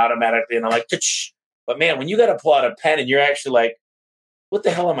buttons and it automatically, and I'm like, tch. But man, when you got to pull out a pen and you're actually like, what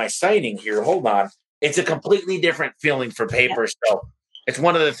the hell am I signing here? Hold on. It's a completely different feeling for paper. So it's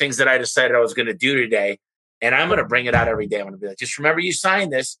one of the things that I decided I was going to do today. And I'm going to bring it out every day. I'm going to be like, just remember you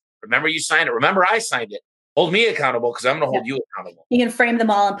signed this. Remember you signed it. Remember I signed it. Hold me accountable because I'm going to hold you accountable. You can frame them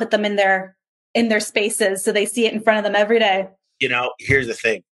all and put them in their spaces so they see it in front of them every day. Here's the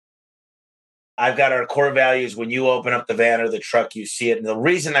thing. I've got our core values. When you open up the van or the truck, you see it. And the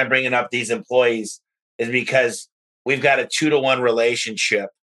reason I'm bringing up these employees is because we've got a 2-to-1 relationship,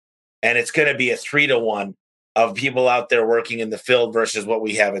 and it's going to be a 3-to-1 of people out there working in the field versus what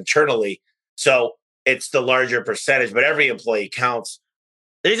we have internally. So it's the larger percentage, but every employee counts.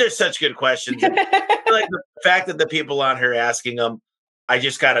 These are such good questions. Like the fact that the people on here asking them, I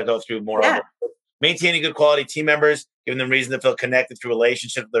just got to go through more of it. Maintaining good quality team members, giving them reason to feel connected through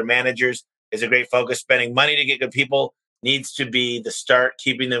relationships with their managers is a great focus. Spending money to get good people needs to be the start.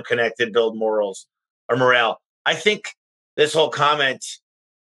 Keeping them connected, build morale. I think this whole comment,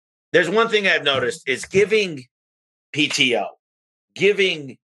 there's one thing I've noticed is giving PTO,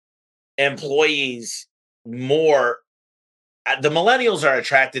 giving employees more. The millennials are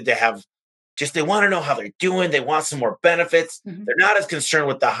attracted to have they want to know how they're doing. They want some more benefits. Mm-hmm. They're not as concerned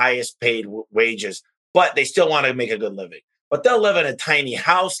with the highest paid wages, but they still want to make a good living. But they'll live in a tiny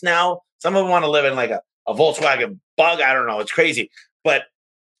house now. Some of them want to live in like a Volkswagen Bug. I don't know. It's crazy. But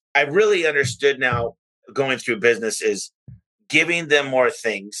I really understood now going through business is giving them more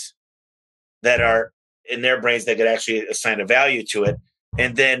things that are in their brains that could actually assign a value to it.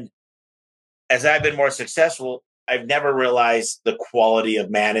 And then as I've been more successful, I've never realized the quality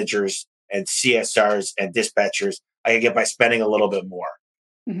of managers and CSRs and dispatchers I can get by spending a little bit more.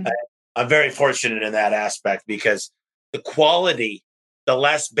 Mm-hmm. I'm very fortunate in that aspect because the quality, the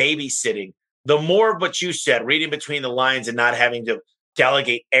less babysitting, the more what you said, reading between the lines and not having to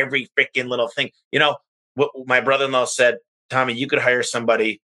delegate every freaking little thing. What my brother-in-law said, Tommy, you could hire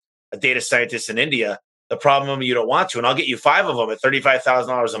somebody, a data scientist in India. The problem you don't want to, and I'll get you 5 of them at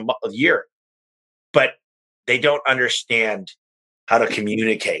 $35,000 a year. But they don't understand how to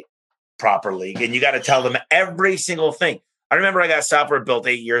communicate properly. And you got to tell them every single thing. I remember I got software built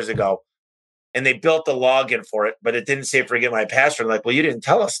 8 years ago and they built the login for it, but it didn't say forget my password. I'm like, well, you didn't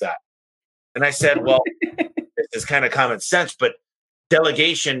tell us that. And I said, well, this is kind of common sense, but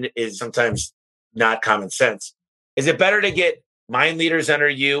delegation is sometimes not common sense. Is it better to get mind leaders under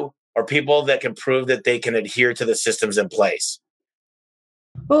you or people that can prove that they can adhere to the systems in place?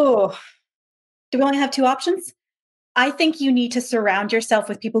 Oh, do we only have 2 options? I think you need to surround yourself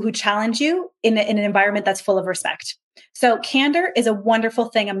with people who challenge you in an environment that's full of respect. So candor is a wonderful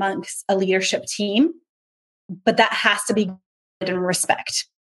thing amongst a leadership team, but that has to be in respect.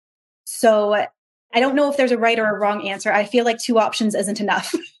 So I don't know if there's a right or a wrong answer. I feel like 2 options isn't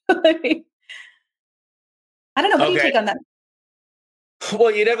enough. I don't know. What do you take on that?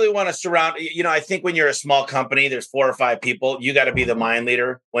 Well, you definitely want to surround, I think when you're a small company, there's 4 or 5 people, you got to be the mind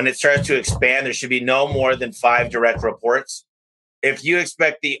leader. When it starts to expand, there should be no more than 5 direct reports. If you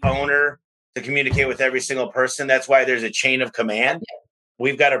expect the owner to communicate with every single person, that's why there's a chain of command.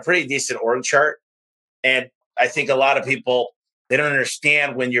 We've got a pretty decent org chart. And I think a lot of people, they don't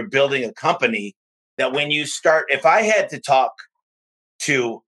understand when you're building a company that when you start, if I had to talk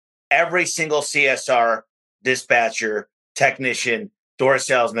to every single CSR, dispatcher, technician, door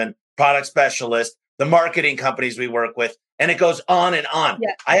salesman, product specialist, the marketing companies we work with, and it goes on and on.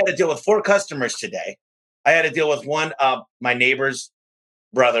 Yeah. I had to deal with 4 customers today. I had to deal with one, my neighbor's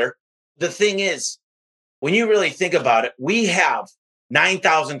brother. The thing is, when you really think about it, we have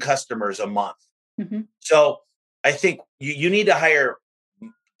 9,000 customers a month. Mm-hmm. So I think you need to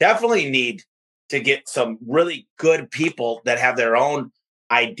definitely need to get some really good people that have their own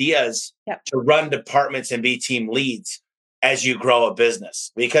ideas Yep. to run departments and be team leads as you grow a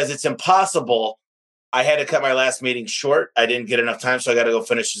business, because it's impossible. I had to cut my last meeting short. I didn't get enough time, so I got to go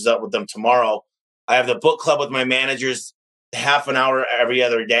finish this up with them tomorrow. I have the book club with my managers half an hour every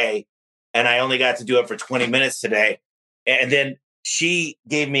other day, and I only got to do it for 20 minutes today. And then she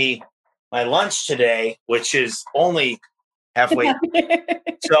gave me my lunch today, which is only halfway.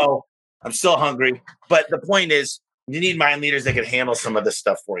 So I'm still hungry. But the point is, you need mind leaders that can handle some of this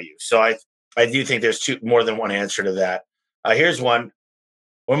stuff for you. So I do think there's more than one answer to that. Here's one.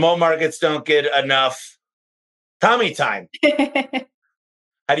 Remote markets don't get enough Tommy time.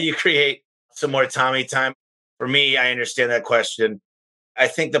 How do you create some more Tommy time? For me, I understand that question. I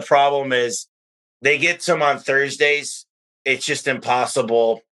think the problem is they get some on Thursdays. It's just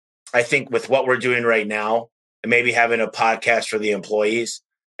impossible. I think with what we're doing right now, and maybe having a podcast for the employees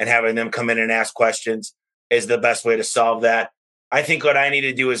and having them come in and ask questions is the best way to solve that. I think what I need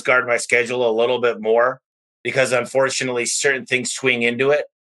to do is guard my schedule a little bit more, because unfortunately certain things swing into it.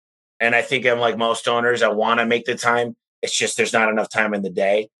 And I think I'm like most owners, I want to make the time. It's just there's not enough time in the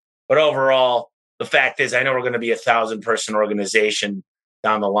day. But overall, the fact is, I know we're going to be 1,000-person organization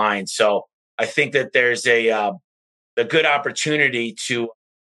down the line. So I think that there's a good opportunity to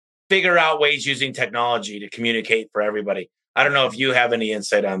figure out ways using technology to communicate for everybody. I don't know if you have any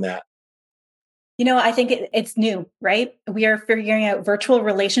insight on that. I think it's new, right? We are figuring out virtual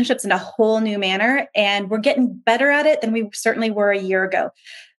relationships in a whole new manner, and we're getting better at it than we certainly were a year ago.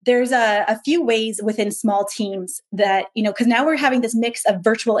 There's a few ways within small teams that, because now we're having this mix of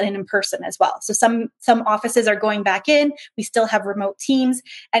virtual and in person as well. So some offices are going back in, we still have remote teams.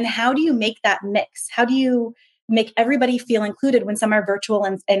 And how do you make that mix? How do you make everybody feel included when some are virtual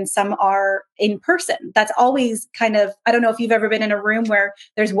and some are in person? That's always kind of, I don't know if you've ever been in a room where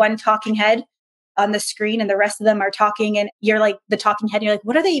there's one talking head on the screen and the rest of them are talking, and you're like the talking head and you're like,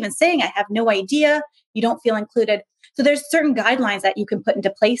 what are they even saying? I have no idea. You don't feel included. So there's certain guidelines that you can put into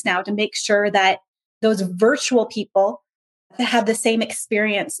place now to make sure that those virtual people have the same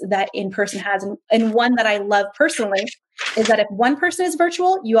experience that in-person has. And one that I love personally is that if one person is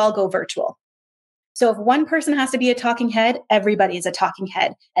virtual, you all go virtual. So if one person has to be a talking head, everybody is a talking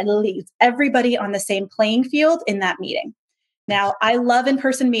head, and leaves everybody on the same playing field in that meeting. Now, I love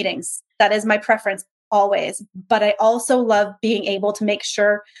in-person meetings. That is my preference always. But I also love being able to make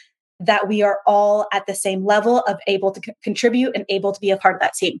sure that we are all at the same level of able to contribute and able to be a part of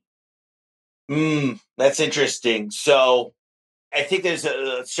that team. That's interesting. So I think there's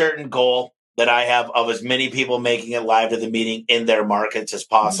a certain goal that I have of as many people making it live to the meeting in their markets as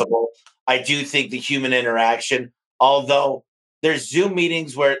possible. Mm-hmm. I do think the human interaction, although there's Zoom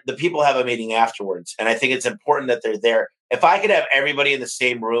meetings where the people have a meeting afterwards, and I think it's important that they're there. If I could have everybody in the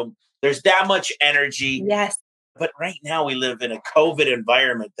same room, there's that much energy. Yes. But right now we live in a COVID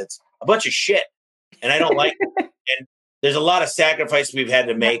environment that's a bunch of shit, and I don't like it. And there's a lot of sacrifice we've had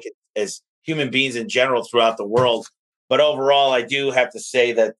to make as human beings in general throughout the world. But overall, I do have to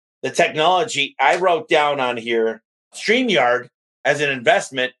say that the technology, I wrote down on here, StreamYard as an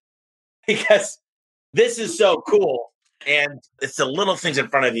investment, because this is so cool. And it's the little things in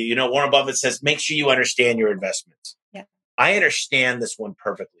front of you. Warren Buffett says, make sure you understand your investments. Yeah. I understand this one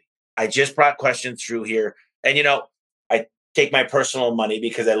perfectly. I just brought questions through here. And, I take my personal money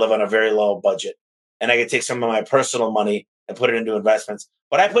because I live on a very low budget. And I can take some of my personal money and put it into investments.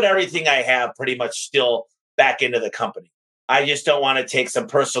 But I put everything I have pretty much still back into the company. I just don't want to take some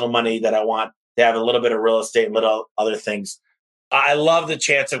personal money that I want to have a little bit of real estate and little other things. I love the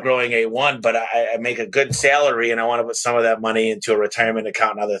chance of growing A1, but I make a good salary and I want to put some of that money into a retirement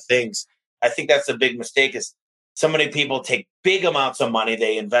account and other things. I think that's a big mistake is so many people take big amounts of money.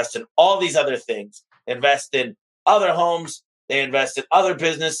 They invest in all these other things, invest in other homes. They invest in other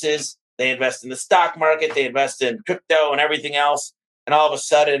businesses. They invest in the stock market. They invest in crypto and everything else. And all of a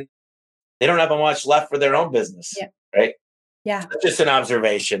sudden, they don't have much left for their own business, right? Yeah. That's just an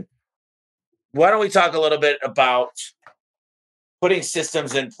observation. Why don't we talk a little bit about putting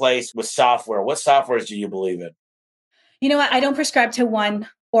systems in place with software? What softwares do you believe in? You know what? I don't prescribe to one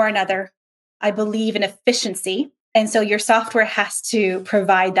or another. I believe in efficiency. And so your software has to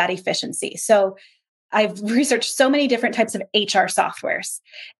provide that efficiency. So I've researched so many different types of HR softwares,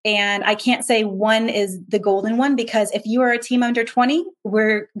 and I can't say one is the golden one, because if you are a team under 20,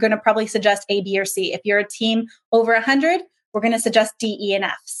 we're going to probably suggest A, B, or C. If you're a team over 100, we're going to suggest D, E, and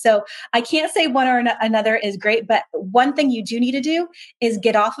F. So I can't say one or another is great, but one thing you do need to do is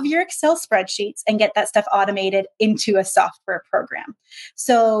get off of your Excel spreadsheets and get that stuff automated into a software program.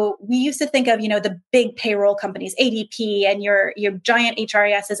 So we used to think of, the big payroll companies, ADP and your giant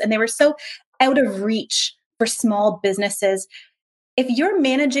HRISs, and they were so out of reach for small businesses. If you're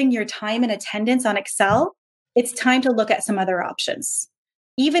managing your time and attendance on Excel, it's time to look at some other options.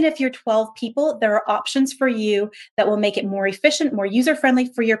 Even if you're 12 people, there are options for you that will make it more efficient, more user-friendly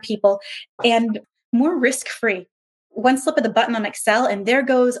for your people, and more risk-free. One slip of the button on Excel, and there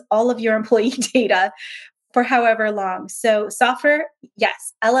goes all of your employee data for however long. So software,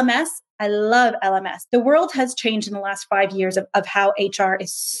 yes. LMS, I love LMS. The world has changed in the last 5 years of how HR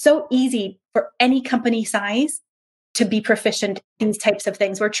is so easy for any company size to be proficient in these types of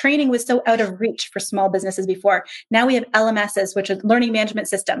things, where training was so out of reach for small businesses before. Now we have LMSs, which are learning management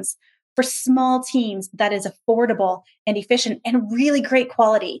systems for small teams that is affordable and efficient and really great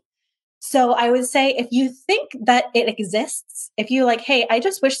quality. So I would say if you think that it exists, if you like, hey, I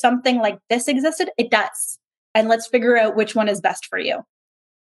just wish something like this existed, it does. And let's figure out which one is best for you.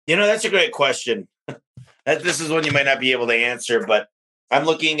 That's a great question. This is one you might not be able to answer, but I'm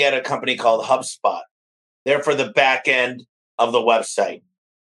looking at a company called HubSpot. They're for the back end of the website.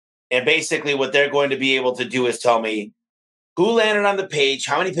 And basically what they're going to be able to do is tell me who landed on the page,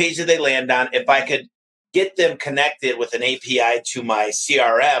 how many pages did they land on. If I could get them connected with an API to my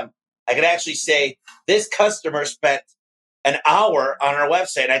CRM, I could actually say, this customer spent an hour on our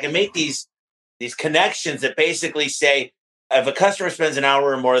website. I can make these connections that basically say, if a customer spends an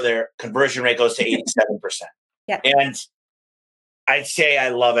hour or more, their conversion rate goes to 87%. Yeah. And I'd say I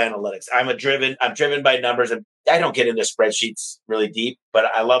love analytics. I'm driven by numbers, and I don't get into spreadsheets really deep, but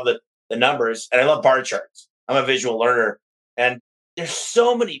I love the numbers, and I love bar charts. I'm a visual learner, and there's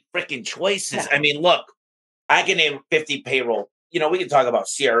so many freaking choices. Yeah. I mean, look, I can name 50 payroll. We can talk about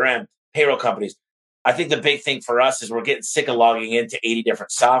CRM, payroll companies. I think the big thing for us is we're getting sick of logging into 80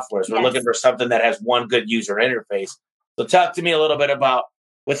 different softwares. We're looking for something that has one good user interface. So talk to me a little bit about,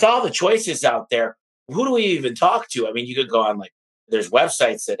 with all the choices out there, who do we even talk to? I mean, you could go on there's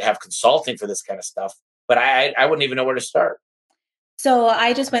websites that have consulting for this kind of stuff, but I wouldn't even know where to start. So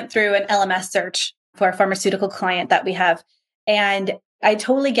I just went through an LMS search for a pharmaceutical client that we have. And I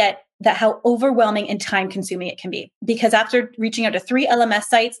totally get that how overwhelming and time consuming it can be. Because after reaching out to 3 LMS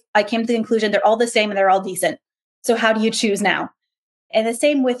sites, I came to the conclusion they're all the same and they're all decent. So how do you choose now? And the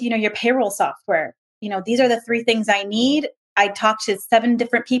same with, your payroll software. These are the 3 things I need. I talked to 7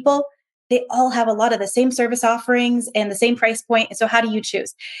 different people. They all have a lot of the same service offerings and the same price point. So how do you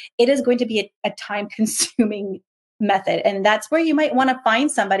choose? It is going to be a time consuming method. And that's where you might want to find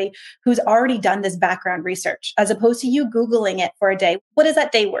somebody who's already done this background research, as opposed to you Googling it for a day. What is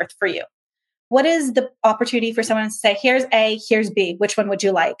that day worth for you? What is the opportunity for someone to say, here's A, here's B, which one would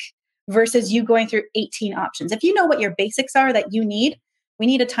you like? Versus you going through 18 options. If you know what your basics are that you need, we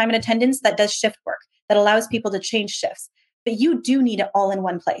need a time and attendance that does shift work, that allows people to change shifts. But you do need it all in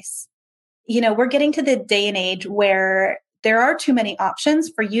one place. We're getting to the day and age where there are too many options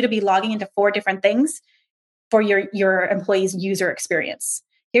for you to be logging into 4 different things for your employees' user experience.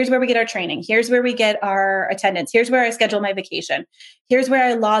 Here's where we get our training. Here's where we get our attendance. Here's where I schedule my vacation. Here's where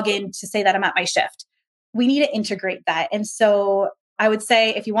I log in to say that I'm at my shift. We need to integrate that. And so I would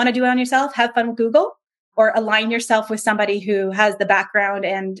say, if you want to do it on yourself, have fun with Google, or align yourself with somebody who has the background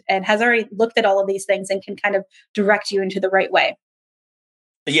and has already looked at all of these things and can kind of direct you into the right way.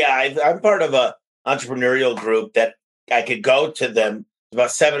 Yeah, I'm part of a entrepreneurial group that I could go to them, about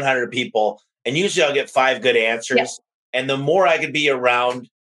 700 people, and usually I'll get 5 good answers. Yeah. And the more I could be around,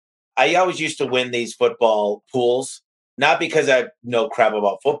 I always used to win these football pools, not because I know crap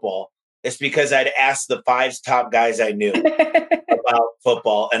about football. It's because I'd ask the 5 top guys I knew about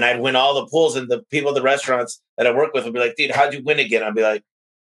football, and I'd win all the pools. And the people at the restaurants that I work with would be like, dude, how'd you win again? I'd be like,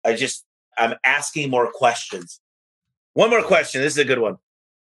 I'm asking more questions. One more question. This is a good one.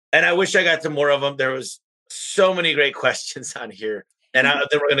 And I wish I got to more of them. There was so many great questions on here. And then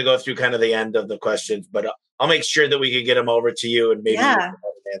we're going to go through kind of the end of the questions, but I'll make sure that we can get them over to you and maybe you can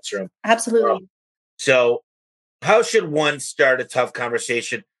answer them. Absolutely. So how should one start a tough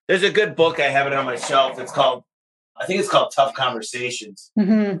conversation? There's a good book. I have it on my shelf. I think it's called Tough Conversations.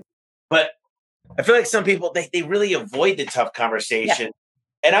 Mm-hmm. But I feel like some people, they really avoid the tough conversation.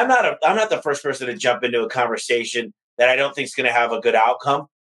 Yeah. And I'm not the first person to jump into a conversation that I don't think is going to have a good outcome,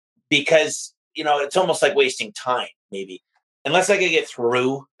 because, it's almost like wasting time, maybe. Unless I could get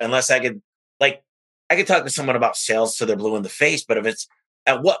through, I could talk to someone about sales till they're blue in the face. But if it's,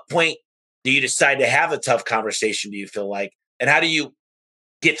 at what point do you decide to have a tough conversation, do you feel like? And how do you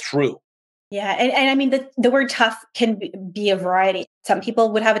get through? Yeah. And I mean, the word tough can be a variety. Some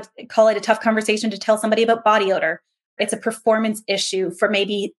people would call it a tough conversation to tell somebody about body odor. It's a performance issue for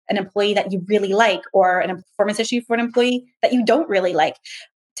maybe an employee that you really like, or a performance issue for an employee that you don't really like.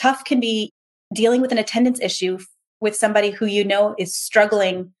 Tough can be dealing with an attendance issue with somebody who you know is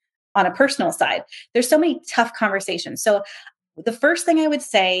struggling on a personal side. There's so many tough conversations. So the first thing I would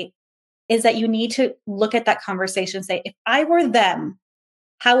say is that you need to look at that conversation and say, if I were them,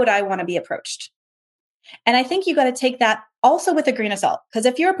 how would I want to be approached? And I think you got to take that also with a grain of salt. Because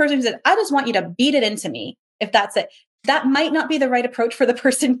if you're a person who said, I just want you to beat it into me, if that's it, that might not be the right approach for the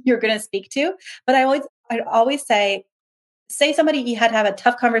person you're going to speak to. But I'd always say somebody you had to have a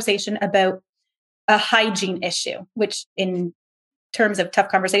tough conversation about a hygiene issue, which in terms of tough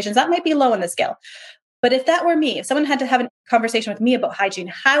conversations, that might be low on the scale. But if that were me, if someone had to have a conversation with me about hygiene,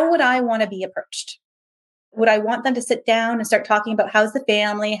 how would I want to be approached? Would I want them to sit down and start talking about how's the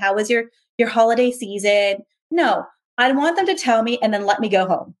family? How was your holiday season? No, I'd want them to tell me and then let me go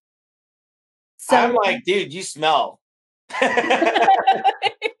home. So I'm like, dude, you smell.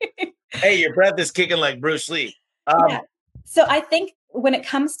 Hey, your breath is kicking like Bruce Lee. Yeah. So I think when it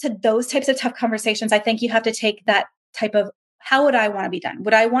comes to those types of tough conversations, I think you have to take that type of, how would I want to be done?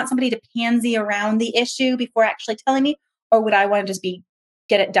 Would I want somebody to pansy around the issue before actually telling me? Or would I want to just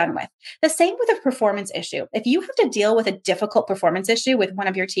get it done with? The same with a performance issue. If you have to deal with a difficult performance issue with one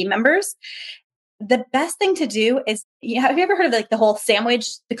of your team members, the best thing to do is, have you ever heard of like the whole sandwich,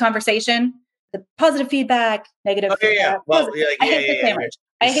 the conversation, the positive feedback, negative feedback? Yeah. Well, I hate the sandwich.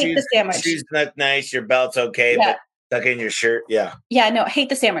 I hate the sandwich. Shoes not nice. Your belt's okay, but tuck in your shirt. Yeah. Yeah, no, I hate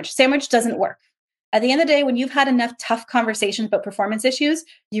the sandwich. Sandwich doesn't work. At the end of the day, when you've had enough tough conversations about performance issues,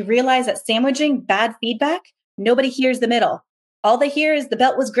 you realize that sandwiching bad feedback, nobody hears the middle. All they hear is the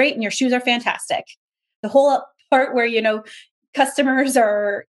belt was great and your shoes are fantastic. The whole part where, customers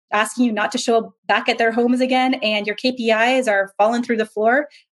are asking you not to show up back at their homes again and your KPIs are falling through the floor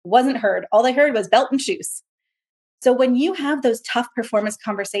wasn't heard. All they heard was belt and shoes. So when you have those tough performance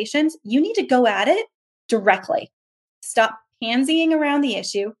conversations, you need to go at it directly. Stop pansying around the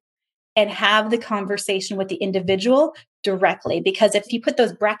issue and have the conversation with the individual directly. Because if you put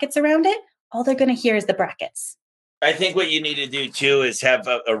those brackets around it, all they're going to hear is the brackets. I think what you need to do too is have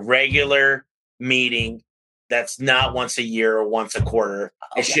a regular meeting that's not once a year or once a quarter.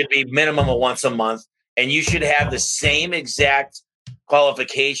 It should be minimum of once a month. And you should have the same exact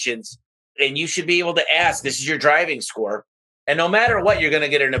qualifications. And you should be able to ask, this is your driving score. And no matter what, you're going to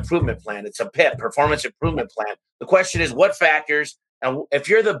get an improvement plan. It's a PIP, performance improvement plan. The question is what factors, and if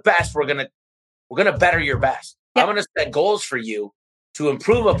you're the best, we're going to better your best. Yep. I'm going to set goals for you to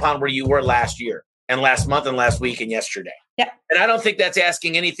improve upon where you were last year and last month and last week and yesterday. Yeah. And I don't think that's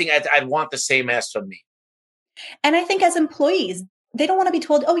asking anything. I'd want the same ask from me. And I think as employees, they don't want to be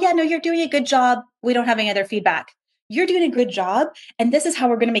told, oh yeah, no, you're doing a good job. We don't have any other feedback. You're doing a good job. And this is how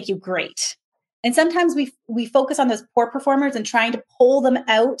we're going to make you great. And sometimes we focus on those poor performers and trying to pull them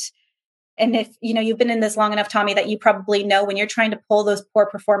out. And if you've been in this long enough, Tommy, that you probably know when you're trying to pull those poor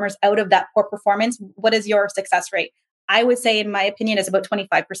performers out of that poor performance, what is your success rate? I would say, in my opinion, is about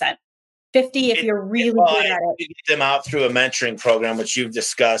 25%. 50 if you're really good at it. You get them out through a mentoring program, which you've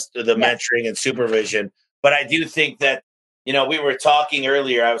discussed, the mentoring and supervision. But I do think that, we were talking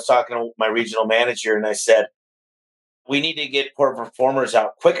earlier, I was talking to my regional manager and I said, we need to get poor performers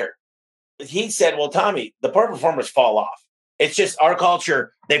out quicker. He said, well, Tommy, the poor performers fall off. It's just our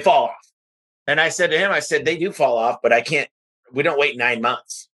culture, they fall off. And I said to him, they do fall off, but we don't wait 9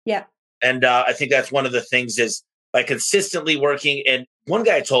 months. Yeah. And I think that's one of the things is by consistently working. And one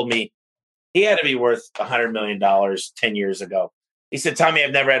guy told me he had to be worth $100 million 10 years ago. He said, Tommy,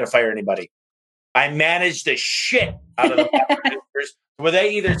 I've never had to fire anybody. I managed the shit out of the producers where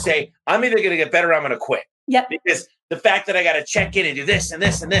they either say, I'm either going to get better or I'm going to quit. Yep. Because the fact that I got to check in and do this and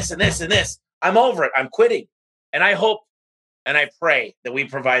this and this and this and this, I'm over it. I'm quitting. And I hope and I pray that we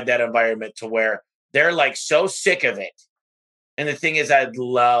provide that environment to where they're like so sick of it. And the thing is, I'd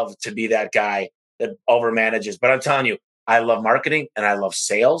love to be that guy that overmanages. But I'm telling you, I love marketing and I love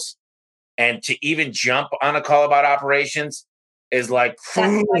sales. And to even jump on a call about operations is like...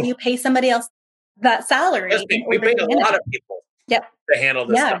 That's why you pay somebody else that salary. We pay a lot of people to handle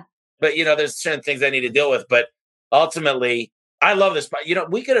this stuff. But, there's certain things I need to deal with. But ultimately, I love this.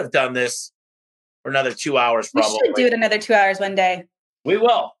 We could have done this for another 2 hours probably. We should do it another 2 hours one day. We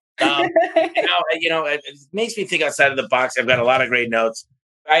will. It makes me think outside of the box. I've got a lot of great notes.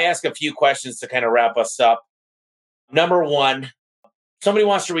 I ask a few questions to kind of wrap us up. Number one, somebody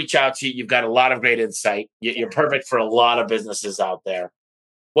wants to reach out to you. You've got a lot of great insight. You're perfect for a lot of businesses out there.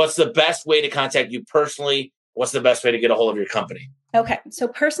 What's the best way to contact you personally? What's the best way to get a hold of your company? Okay. So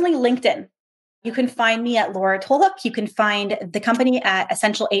personally, LinkedIn. You can find me at Laura Tolhoek. You can find the company at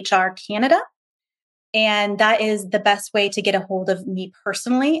Essential HR Canada. And that is the best way to get a hold of me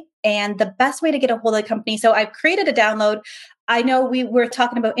personally and the best way to get a hold of the company. So I've created a download. I know we were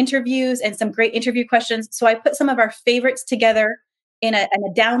talking about interviews and some great interview questions. So I put some of our favorites together in a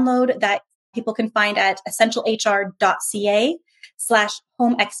download that people can find at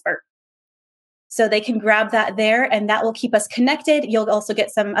essentialhr.ca/home expert. So they can grab that there and that will keep us connected. You'll also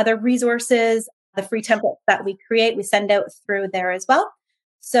get some other resources, the free templates that we create, we send out through there as well.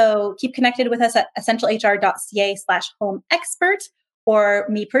 So keep connected with us at essentialhr.ca/home expert, or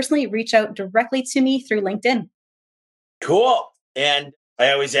me personally, reach out directly to me through LinkedIn. Cool. And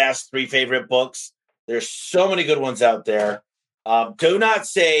I always ask 3 favorite books. There's so many good ones out there. Do not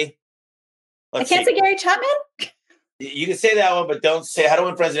say, I can't say Gary Chapman. You can say that one, but don't say How to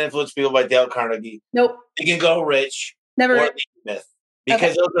Win Friends and Influence People by Dale Carnegie. Nope. You can go Rich. Never. Or Myth,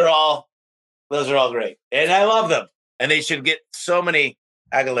 because those are all great. And I love them. And they should get so many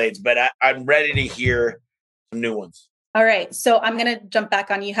accolades, but I'm ready to hear some new ones. All right. So I'm going to jump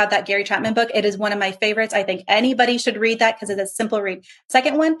back on. You have that Gary Chapman book. It is one of my favorites. I think anybody should read that because it's a simple read.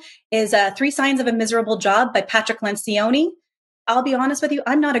 Second one is 3 Signs of a Miserable Job by Patrick Lencioni. I'll be honest with you.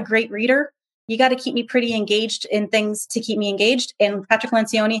 I'm not a great reader. You got to keep me pretty engaged in things to keep me engaged. And Patrick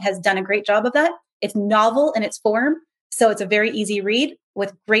Lencioni has done a great job of that. It's novel in its form. So it's a very easy read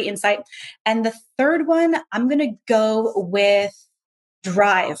with great insight. And the third one, I'm going to go with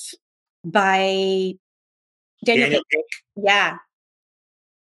Drive by Daniel Pink. Yeah.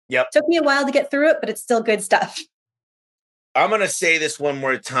 Yep. Took me a while to get through it, but it's still good stuff. I'm going to say this one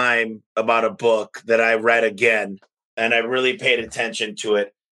more time about a book that I read again, and I really paid attention to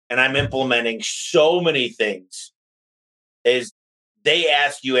it. And I'm implementing so many things. Is They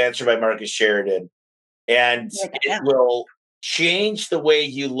Ask You Answer by Marcus Sheridan. And it will change the way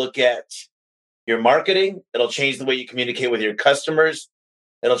you look at your marketing. It'll change the way you communicate with your customers.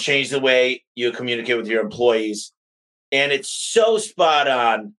 It'll change the way you communicate with your employees. And it's so spot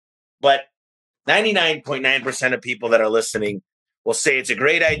on. But 99.9% of people that are listening will say it's a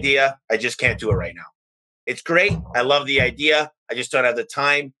great idea. I just can't do it right now. It's great. I love the idea. I just don't have the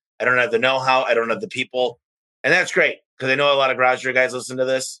time. I don't have the know-how. I don't have the people. And that's great because I know a lot of garage door guys listen to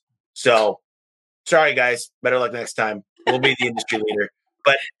this. So sorry, guys. Better luck next time. We'll be the industry leader.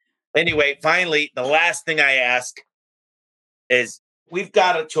 But anyway, finally, the last thing I ask is we've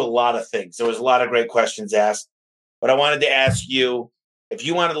got into a lot of things. There was a lot of great questions asked. But I wanted to ask you, if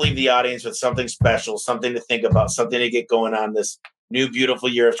you wanted to leave the audience with something special, something to think about, something to get going on this new, beautiful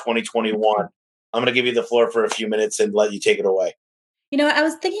year of 2021, I'm going to give you the floor for a few minutes and let you take it away. You know, I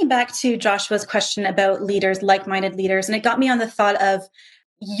was thinking back to Joshua's question about leaders, like-minded leaders, and it got me on the thought of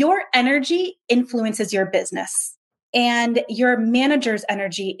your energy influences your business and your manager's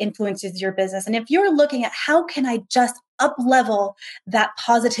energy influences your business. And if you're looking at how can I just up-level that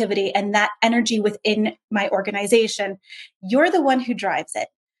positivity and that energy within my organization, you're the one who drives it.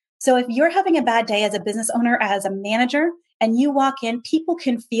 So if you're having a bad day as a business owner, as a manager, and you walk in, people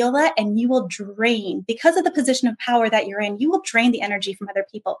can feel that and you will drain, because of the position of power that you're in, you will drain the energy from other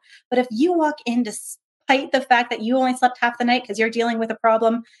people. But if you walk in despite the fact that you only slept half the night because you're dealing with a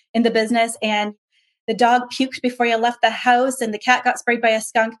problem in the business and the dog puked before you left the house and the cat got sprayed by a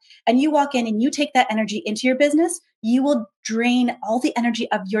skunk, and you walk in and you take that energy into your business, you will drain all the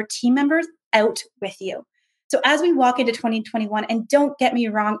energy of your team members out with you. So as we walk into 2021, and don't get me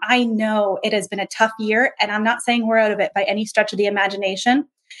wrong, I know it has been a tough year, and I'm not saying we're out of it by any stretch of the imagination,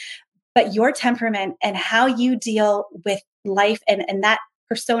 but your temperament and how you deal with life and that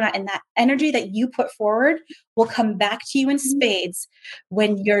persona and that energy that you put forward will come back to you in spades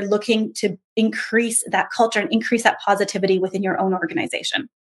when you're looking to increase that culture and increase that positivity within your own organization.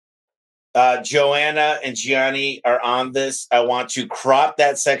 Joanna and Gianni are on this. I want to crop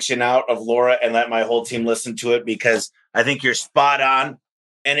that section out of Laura and let my whole team listen to it because I think you're spot on.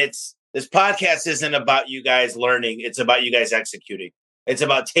 And this podcast isn't about you guys learning. It's about you guys executing. It's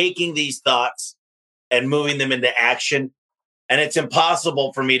about taking these thoughts and moving them into action. And it's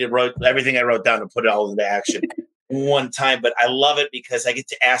impossible for me to write everything I wrote down to put it all into action one time. But I love it because I get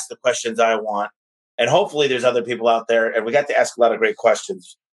to ask the questions I want. And hopefully there's other people out there. And we got to ask a lot of great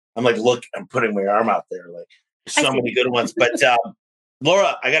questions. I'm like, look, I'm putting my arm out there. Like, there's so many good ones. But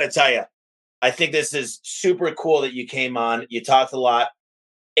Laura, I got to tell you, I think this is super cool that you came on. You talked a lot.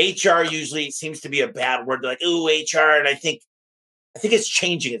 HR usually seems to be a bad word. They're like, ooh, HR. And I think it's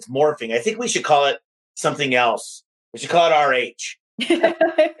changing. It's morphing. I think we should call it something else. We should call it RH.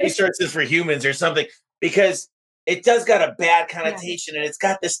 Resources for Humans or something, because it does got a bad connotation and it's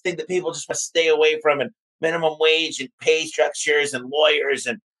got this thing that people just want to stay away from, and minimum wage and pay structures and lawyers.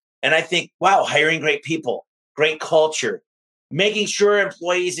 And And I think, wow, hiring great people, great culture, making sure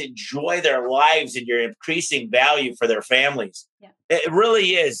employees enjoy their lives and you're increasing value for their families. Yeah. It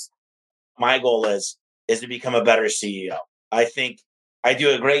really is. My goal is to become a better CEO. I think I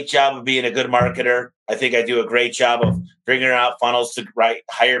do a great job of being a good marketer. I think I do a great job of figuring out funnels to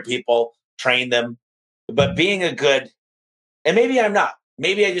hire people, train them. But being a good, and maybe I'm not.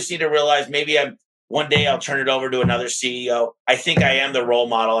 Maybe I just need to realize one day I'll turn it over to another CEO. I think I am the role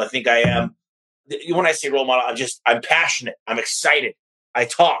model. I think I am. When I say role model, I'm passionate. I'm excited. I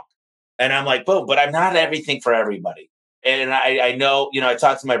talk and I'm like, boom, but I'm not everything for everybody. And I know, I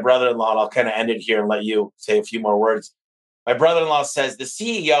talked to my brother-in-law, and I'll kind of end it here and let you say a few more words. My brother-in-law says the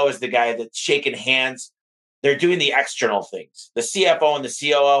CEO is the guy that's shaking hands. They're doing the external things. The CFO and the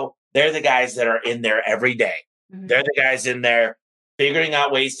COO, they're the guys that are in there every day. Mm-hmm. They're the guys in there figuring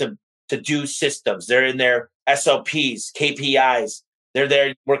out ways to do systems. They're in their SOPs, KPIs. They're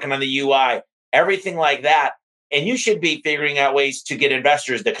there working on the UI, everything like that. And you should be figuring out ways to get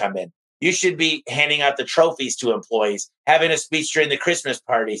investors to come in. You should be handing out the trophies to employees, having a speech during the Christmas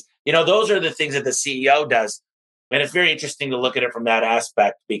parties. Those are the things that the CEO does. And it's very interesting to look at it from that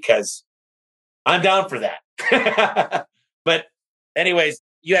aspect because I'm down for that. But anyways,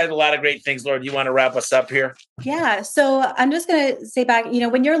 you had a lot of great things, Laura. Do you want to wrap us up here? Yeah. So I'm just going to say back,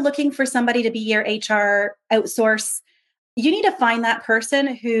 when you're looking for somebody to be your HR outsource, you need to find that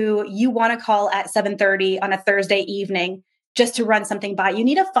person who you want to call at 7:30 on a Thursday evening just to run something by. You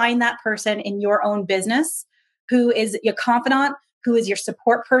need to find that person in your own business who is your confidant, who is your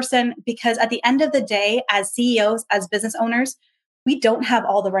support person, because at the end of the day, as CEOs, as business owners, we don't have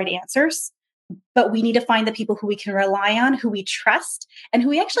all the right answers, but we need to find the people who we can rely on, who we trust, and who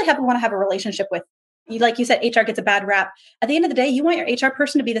we actually want to have a relationship with. Like you said, HR gets a bad rap. At the end of the day, you want your HR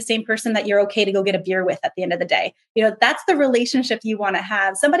person to be the same person that you're okay to go get a beer with at the end of the day. That's the relationship you want to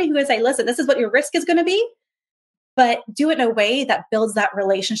have. Somebody who is like, listen, this is what your risk is going to be, but do it in a way that builds that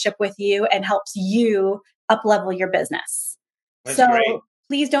relationship with you and helps you up-level your business. That's so great.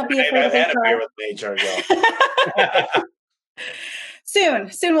 Please don't be afraid of HR. I've had a beer with the HR girl.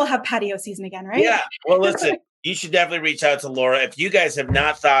 Soon we'll have patio season again, right? Yeah. Well, listen, you should definitely reach out to Laura. If you guys have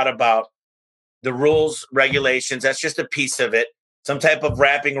not thought about the rules, regulations, that's just a piece of it. Some type of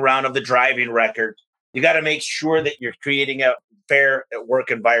wrapping around of the driving record. You got to make sure that you're creating a fair work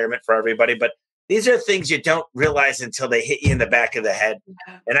environment for everybody. But these are things you don't realize until they hit you in the back of the head.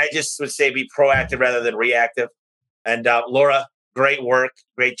 Yeah. And I just would say be proactive rather than reactive. And Laura, great work.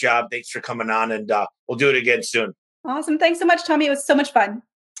 Great job. Thanks for coming on. And we'll do it again soon. Awesome. Thanks so much, Tommy. It was so much fun.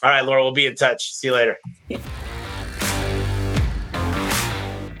 All right, Laura, we'll be in touch. See you later.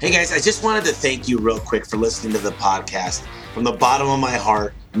 Hey guys, I just wanted to thank you real quick for listening to the podcast. From the bottom of my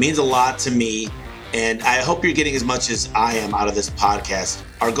heart, it means a lot to me, and I hope you're getting as much as I am out of this podcast.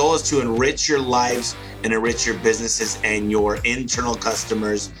 Our goal is to enrich your lives and enrich your businesses and your internal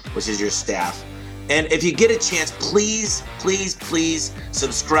customers, which is your staff. And if you get a chance, please, please, please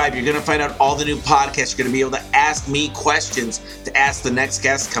subscribe. You're going to find out all the new podcasts. You're going to be able to ask me questions to ask the next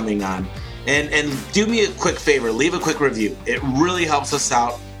guest coming on. And do me a quick favor, leave a quick review. It really helps us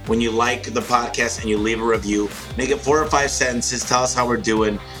out. When you like the podcast and you leave a review, make it 4 or 5 sentences. Tell us how we're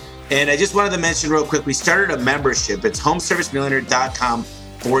doing. And I just wanted to mention real quick, we started a membership. It's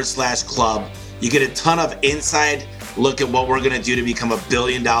homeservicemillionaire.com/club. You get a ton of inside look at what we're going to do to become $1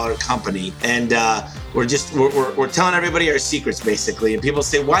 billion company. And we're telling everybody our secrets, basically. And people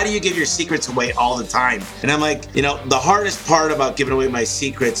say, why do you give your secrets away all the time? And I'm like, the hardest part about giving away my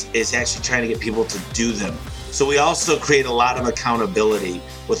secrets is actually trying to get people to do them. So we also create a lot of accountability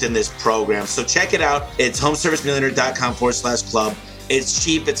within this program. So check it out. It's homeservicemillionaire.com/club. It's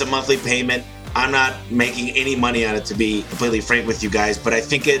cheap. It's a monthly payment. I'm not making any money on it, to be completely frank with you guys, but I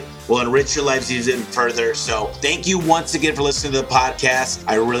think it will enrich your lives even further. So thank you once again for listening to the podcast.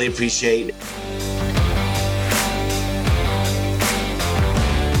 I really appreciate it.